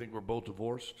think we're both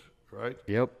divorced, right?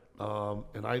 Yep.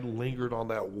 And I lingered on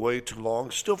that way too long.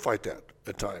 Still fight that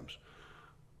at times.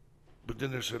 But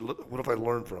then they said, what if I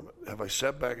learn from it? Have I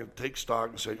sat back and take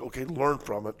stock and say, okay, learn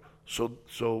from it so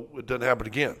it doesn't happen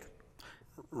again,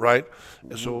 right?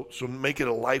 And so make it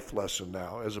a life lesson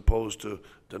now, as opposed to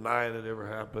denying it ever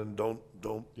happened.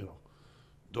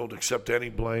 Don't accept any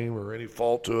blame or any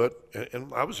fault to it.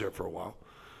 And I was there for a while.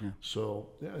 Yeah. So,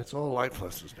 it's all life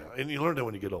lessons now. And you learn that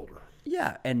when you get older.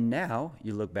 Yeah, and now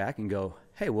you look back and go,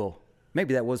 hey, well,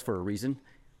 maybe that was for a reason,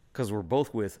 because we're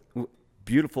both with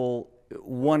beautiful,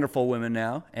 wonderful women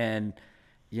now. And,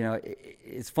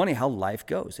 it's funny how life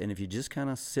goes. And if you just kind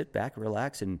of sit back,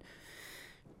 relax, and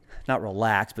not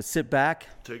relax, but sit back.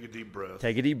 Take a deep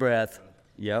breath.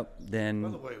 Yep. Then. By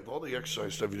the way, with all the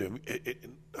exercise stuff you do,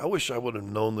 I wish I would have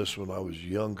known this when I was a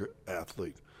younger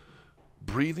athlete.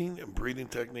 Breathing and breathing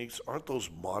techniques, aren't those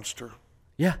monster?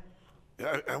 Yeah.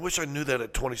 I wish I knew that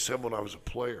at 27 when I was a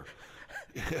player.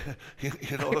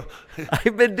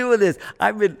 I've been doing this.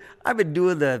 I've been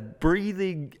doing the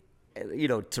breathing,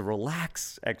 to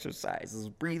relax exercises,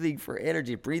 breathing for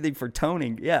energy, breathing for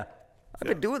toning. Yeah. I've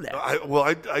been doing that. I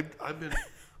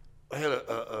had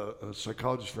a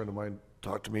psychologist friend of mine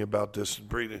talk to me about this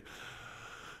breathing,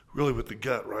 really with the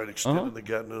gut, right? Extending the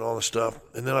gut and all the stuff.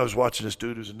 And then I was watching this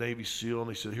dude who's a Navy SEAL, and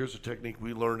he said, here's a technique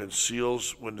we learned in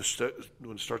SEALs when it starts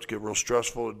to get real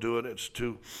stressful to do it. It's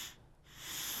to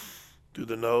through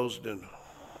the nose, then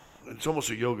it's almost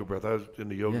a yoga breath. I was in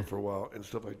the yoga for a while and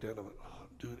stuff like that. And I'm like, oh,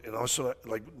 dude. And also,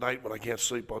 like night when I can't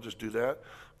sleep, I'll just do that.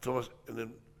 And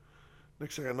then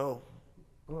next thing I know,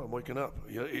 I'm waking up.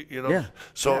 Yeah.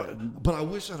 So, but I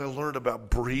wish I'd have learned about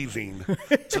breathing.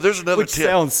 So there's another Which tip.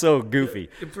 Sounds so goofy.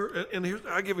 And here's,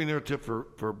 I'll give you another tip for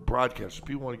broadcasters.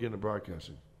 People want to get into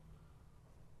broadcasting.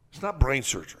 It's not brain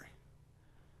surgery.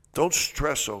 Don't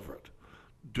stress over it.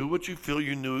 Do what you feel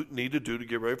you need to do to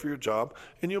get ready for your job,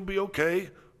 and you'll be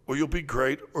okay, or you'll be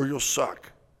great, or you'll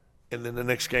suck. And then the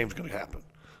next game's going to happen.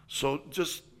 So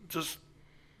just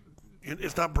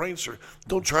it's not brain surgery.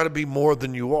 Don't try to be more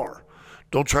than you are.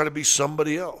 Don't try to be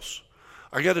somebody else.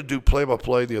 I got to do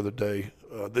play-by-play the other day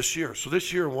this year. So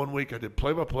this year, in 1 week, I did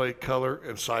play-by-play, color,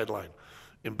 and sideline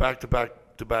in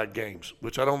back-to-back games,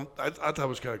 which I thought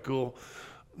was kind of cool.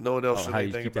 No one else said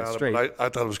anything about it, but I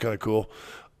thought it was kind of cool.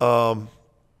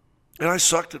 And I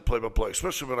sucked at play-by-play,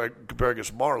 especially when I compare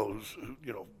against Marlo, who's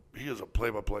he is a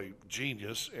play-by-play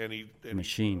genius, and he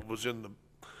was in the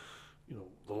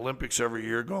the Olympics every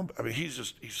year.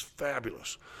 He's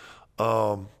fabulous.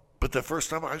 But the first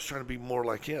time I was trying to be more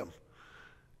like him.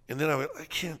 And then I went, I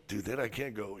can't do that. I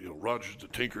can't go, Rogers to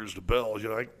Tinkers to Bell.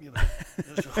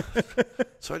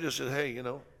 So I just said, hey,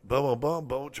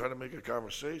 boom, try to make a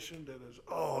conversation that is,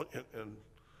 and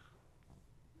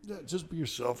just be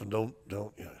yourself and don't.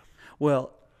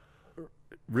 Well,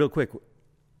 real quick,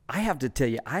 I have to tell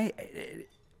you,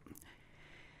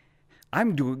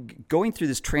 I'm going through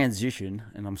this transition,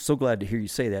 and I'm so glad to hear you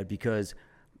say that, because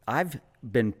I've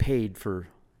been paid for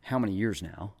how many years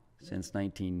now? Since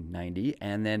 1990,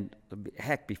 and then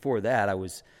heck, before that, I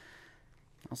was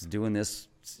was doing this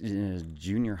when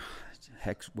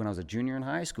I was a junior in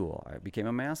high school. I became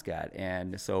a mascot.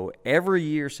 And so every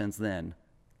year since then,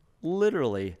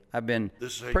 literally, I've been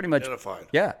pretty much identified.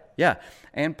 Yeah.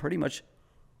 And pretty much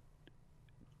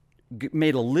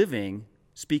made a living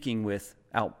speaking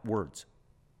without words,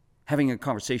 having a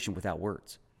conversation without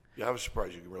words. Yeah, I was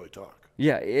surprised you could really talk.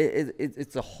 Yeah,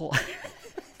 it's a whole...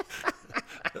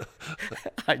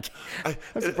 I'm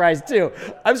surprised, too.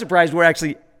 I'm surprised we're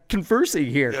actually conversing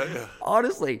here. Yeah.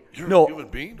 Honestly. You're a human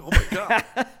being? Oh, my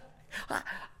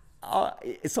God.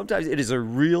 Sometimes it is a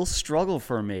real struggle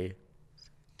for me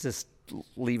to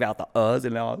leave out the uhs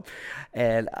and all.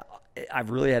 And I've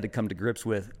really had to come to grips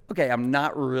with, okay, I'm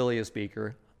not really a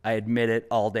speaker. I admit it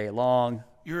all day long.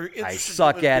 You're an I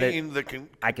suck at it. that can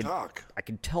talk. I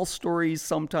can tell stories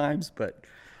sometimes, but...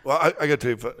 Well, I got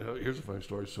to tell you, here's a funny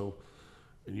story. So,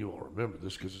 and you won't remember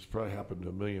this because it's probably happened to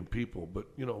a million people. But,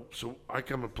 so I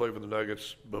come and play for the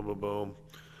Nuggets, boom, boom, boom.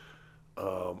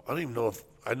 I don't even know if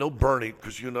I know Bernie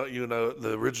because you know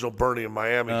the original Bernie in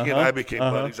Miami. He and I became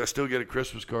buddies. I still get a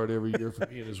Christmas card every year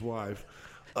from he and his wife.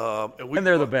 And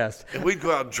they're the best. And we'd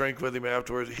go out and drink with him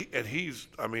afterwards. He's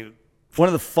one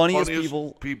of the funniest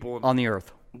people on the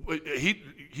earth.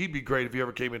 He'd be great if you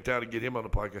ever came in town to get him on the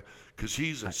podcast because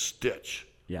he's a stitch.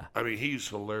 Yeah. I mean, he's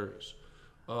hilarious.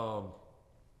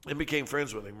 And became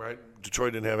friends with him, right?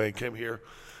 Detroit didn't have any. Came here,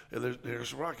 and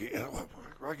there's Rocky. And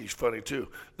Rocky's funny too.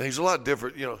 Now he's a lot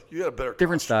different. You got a better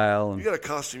different costume. style. You got a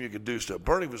costume you can do stuff.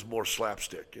 Bernie was more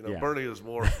slapstick. Yeah. Bernie was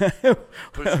more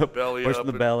pushing the belly up,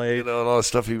 the belly, and all the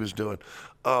stuff he was doing.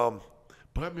 But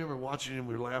I remember watching him.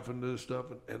 We were laughing at this stuff,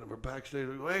 and we're backstage.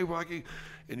 We go, "Hey, Rocky,"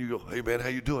 and you go, "Hey, man, how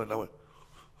you doing?" And I went,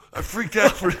 I freaked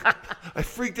out for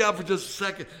just a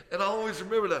second, and I always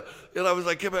remember that. And I was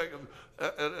like, came back,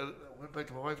 and I went back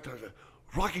to my wife and I said,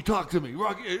 "Rocky, talk to me,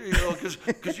 Rocky,"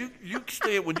 because you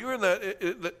stay when you're in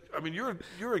that. I mean, you're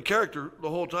in character the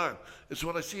whole time. And so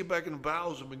when I see you back in the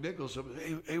bows of McNichols, I'm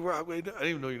like, hey, Rock, I didn't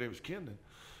even know your name was Ken.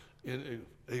 And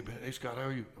hey, man, hey, Scott, how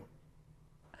are you?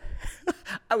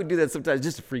 I would do that sometimes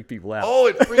just to freak people out. Oh,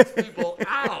 it freaks people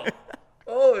out.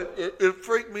 Oh, it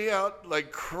freaked me out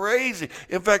like crazy.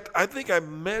 In fact, I think I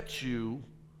met you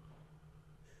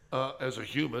as a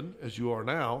human, as you are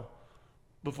now,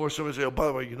 before somebody said, "Oh, by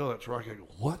the way, that's Rocky." I go,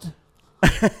 "What?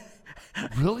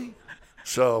 Really?"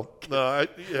 So, yeah.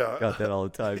 Got that all the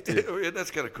time, too.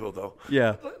 That's kind of cool, though.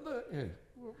 Yeah.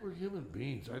 We're human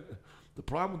beings. The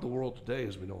problem with the world today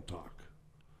is we don't talk.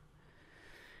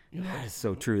 That is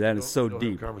so true. That is so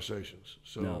deep. Conversations.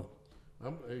 So, no.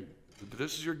 Hey,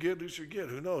 this is your gig. This is your gig.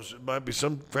 Who knows? It might be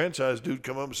some franchise dude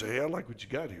come up and say, "Hey, I like what you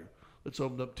got here. Let's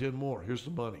open up 10 more. Here's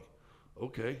the money."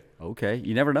 Okay.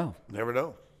 You never know. Never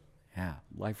know. Yeah.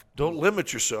 Life. Don't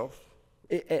limit yourself.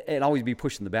 And always be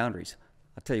pushing the boundaries.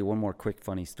 I'll tell you one more quick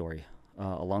funny story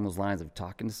along those lines of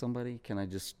talking to somebody. Can I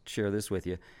just share this with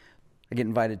you? I get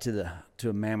invited to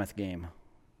a Mammoth game,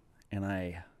 and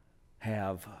I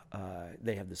have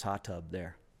they have this hot tub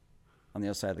there on the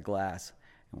other side of the glass,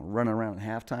 and we're running around at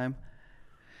halftime.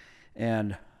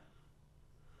 And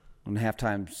when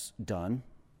halftime's done,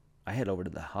 I head over to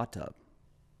the hot tub.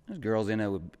 There's girls in it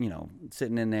with,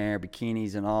 sitting in there,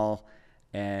 bikinis and all,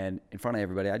 and in front of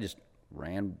everybody, I just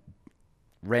ran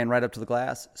right up to the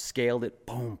glass, scaled it,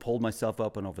 boom, pulled myself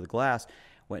up and over the glass,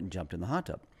 went and jumped in the hot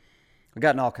tub. I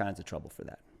got in all kinds of trouble for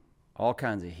that, all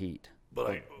kinds of heat.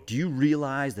 But do you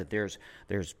realize that there's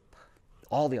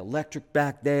all the electric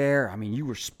back there? I mean, you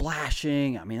were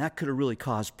splashing. I mean, that could have really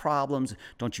caused problems.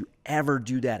 Don't you ever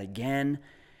do that again?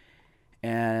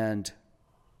 And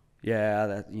yeah,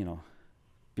 that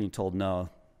being told no,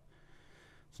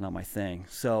 it's not my thing.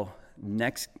 So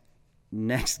next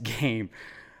game,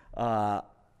 we're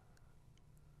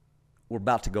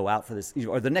about to go out for this,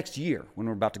 or the next year when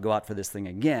we're about to go out for this thing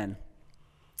again.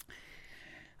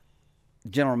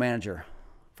 General manager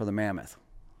for the Mammoth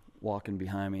walking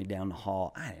behind me down the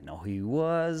hall. I didn't know who he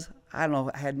was. I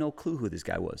had no clue who this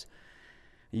guy was.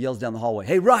 He yells down the hallway,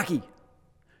 "Hey, Rocky,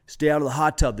 stay out of the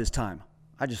hot tub this time."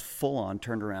 I just full on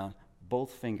turned around,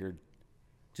 both fingered,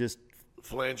 just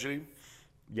flanging him.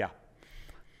 Yeah.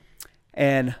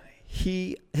 And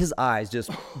his eyes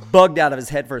just bugged out of his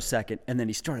head for a second, and then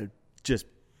he started just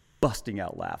busting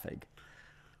out laughing.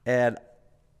 And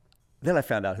then I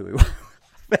found out who he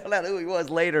was.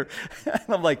 Later. And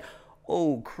I'm like,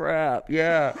 oh, crap,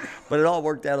 yeah. But it all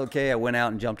worked out okay. I went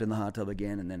out and jumped in the hot tub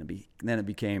again, and then it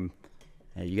became,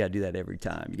 hey, you got to do that every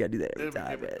time. You got to do that every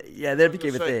time. Then it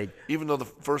became a thing. Even though the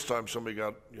first time somebody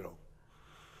got,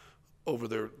 over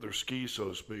their skis, so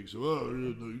to speak, so, oh,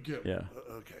 no, you can't. Yeah.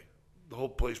 Okay. The whole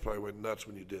place probably went nuts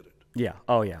when you did it. Yeah.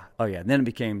 Oh, yeah. And then it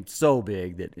became so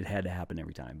big that it had to happen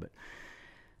every time. But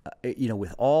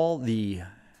with all the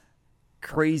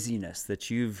craziness that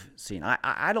you've seen,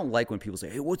 I don't like when people say,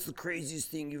 hey, what's the craziest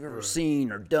thing you've ever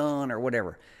seen or done or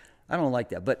whatever. I don't like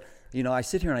that. But, I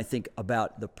sit here and I think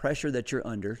about the pressure that you're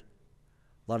under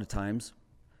a lot of times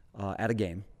at a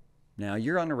game. Now,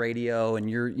 you're on the radio and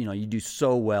you do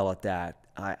so well at that.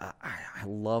 I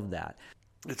love that.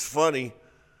 It's funny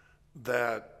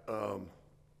that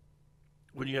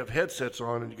when you have headsets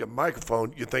on and you get a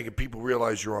microphone, you're thinking people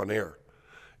realize you're on air.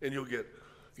 And you'll get,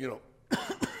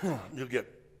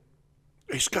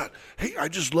 hey, Scott, hey, I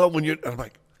just love when you're, I'm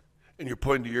like, and you're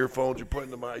pointing to your earphones, you're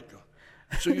pointing to the mic.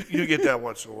 So you get that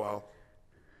once in a while.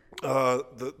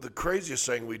 The craziest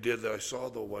thing we did that I saw,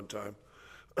 though, one time,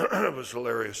 was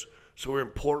hilarious. So we're in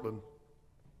Portland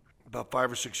about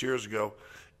 5 or 6 years ago,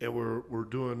 and we're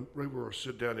doing, right where our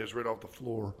sit down is, right off the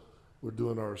floor, we're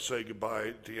doing our say goodbye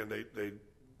at the end. They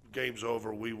game's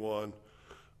over, we won.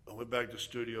 I went back to the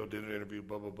studio, did an interview,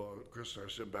 blah, blah, blah. Chris and I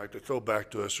sit back. They throw back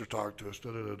to us or talk to us,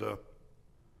 da-da-da-da.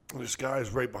 And this guy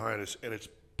is right behind us, and it's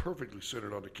perfectly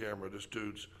centered on the camera. This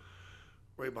dude's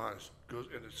right behind us, goes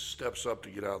and it steps up to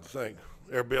get out of the thing.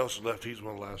 Everybody else is left. He's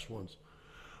one of the last ones.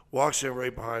 Walks in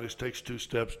right behind us, takes 2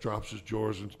 steps, drops his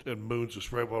drawers, and moons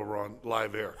us right while we're on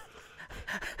live air.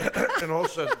 And all of a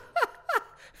sudden,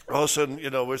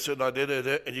 we're sitting on it,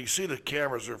 and you can see the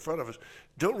cameras are in front of us.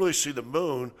 Don't really see the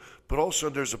moon, but all of a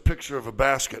sudden there's a picture of a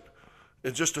basket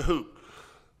and just a hoop.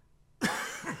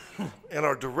 And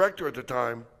our director at the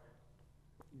time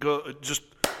just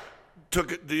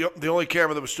took it, the only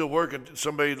camera that was still working,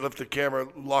 somebody left the camera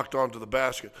locked onto the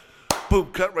basket.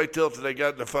 Boom, cut right till they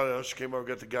got in the front of us, came over,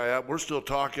 got the guy out. We're still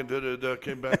talking,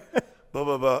 came back, blah,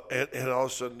 blah, blah. And all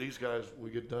of a sudden, these guys, we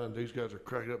get done, these guys are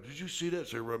cracking up. Did you see that?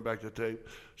 So we run back to the tape.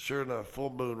 Sure enough, full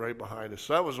moon right behind us.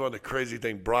 So that was one of the crazy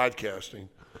things, broadcasting.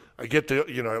 I get to,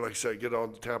 like I said, get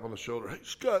on, tap on the shoulder. Hey,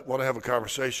 Scott, want to have a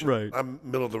conversation? Right. I'm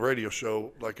middle of the radio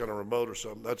show, like on a remote or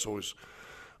something. That's always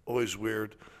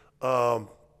weird. One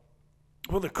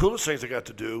of the coolest things I got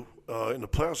to do in the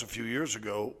playoffs a few years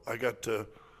ago, I got to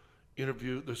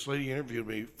this lady interviewed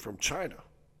me from China.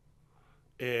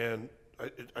 And I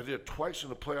did it twice in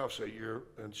the playoffs that year.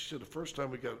 And she said the first time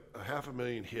we got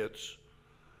 500,000 hits.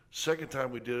 Second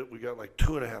time we did it, we got like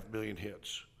 2.5 million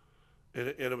hits. And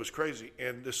it was crazy.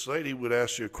 And this lady would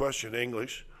ask you a question in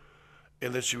English,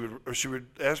 and then she would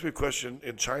ask me a question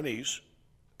in Chinese,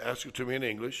 ask it to me in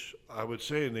English. I would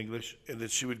say in English, and then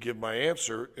she would give my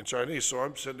answer in Chinese. So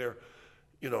I'm sitting there,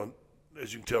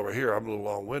 as you can tell right here, I'm a little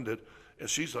long-winded, and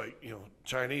she's like,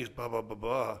 Chinese, blah, blah, blah,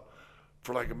 blah,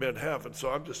 for like a minute and a half. And so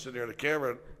I'm just sitting there in the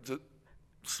camera, just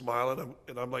smiling,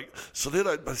 and I'm like, so then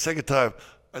by the second time,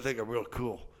 I think I'm real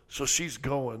cool. So she's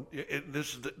going, and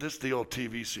this is the old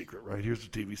TV secret, right? Here's the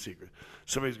TV secret.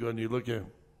 Somebody's going, you look in,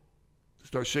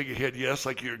 start shaking your head, yes,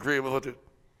 like you agree with it.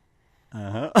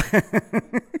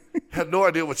 Had no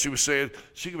idea what she was saying.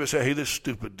 She could say, hey, this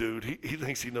stupid dude, he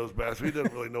thinks he knows basketball. He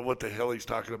doesn't really know what the hell he's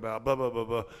talking about, blah, blah, blah,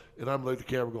 blah. And I'm like the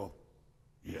camera going,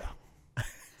 yeah.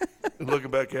 And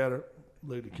looking back at her,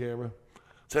 lay the camera.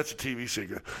 So that's a TV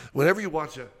secret. Whenever you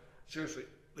watch that, seriously,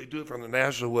 they do it from the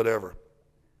national whatever.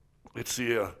 It's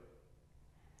the,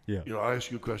 I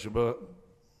ask you a question, but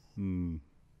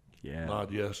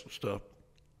nod yes and stuff.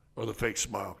 Or the fake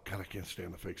smile. God, I can't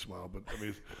stand the fake smile, but I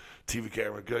mean, TV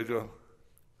camera, guys go.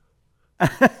 And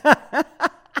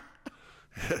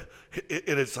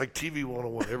it's like TV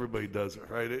 101. Everybody does it,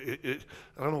 right?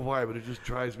 I don't know why, but it just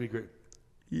drives me great.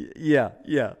 Yeah.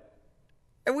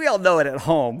 And we all know it at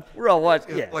home. We're all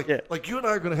watching. Like you and I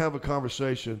are going to have a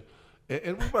conversation,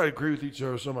 and we might agree with each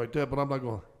other or something like that, but I'm not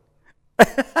going.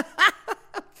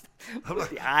 I'm like,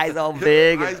 the eyes all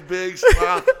big. Eyes big,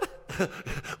 smile.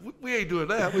 We ain't doing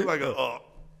that. We might go, oh.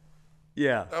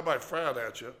 Yeah. I might frown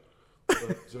at you.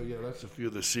 So, that's a few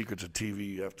of the secrets of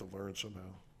TV you have to learn somehow.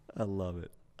 I love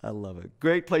it.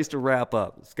 Great place to wrap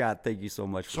up. Scott, thank you so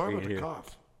much for being here. Sorry about the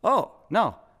cough. Oh,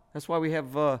 no. That's why we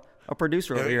have a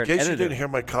producer over here. In case you didn't hear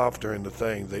my cough during the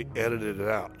thing, they edited it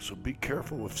out. So be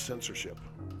careful with censorship.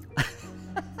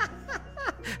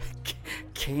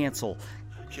 Cancel.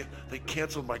 They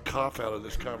canceled my cough out of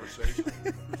this conversation.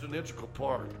 It's an integral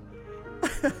part.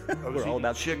 I was all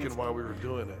about chicken while we were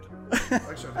doing it.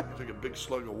 Actually, I took a big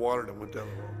slug of water and went down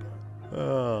the wrong time.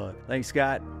 Oh, thanks,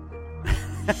 Scott.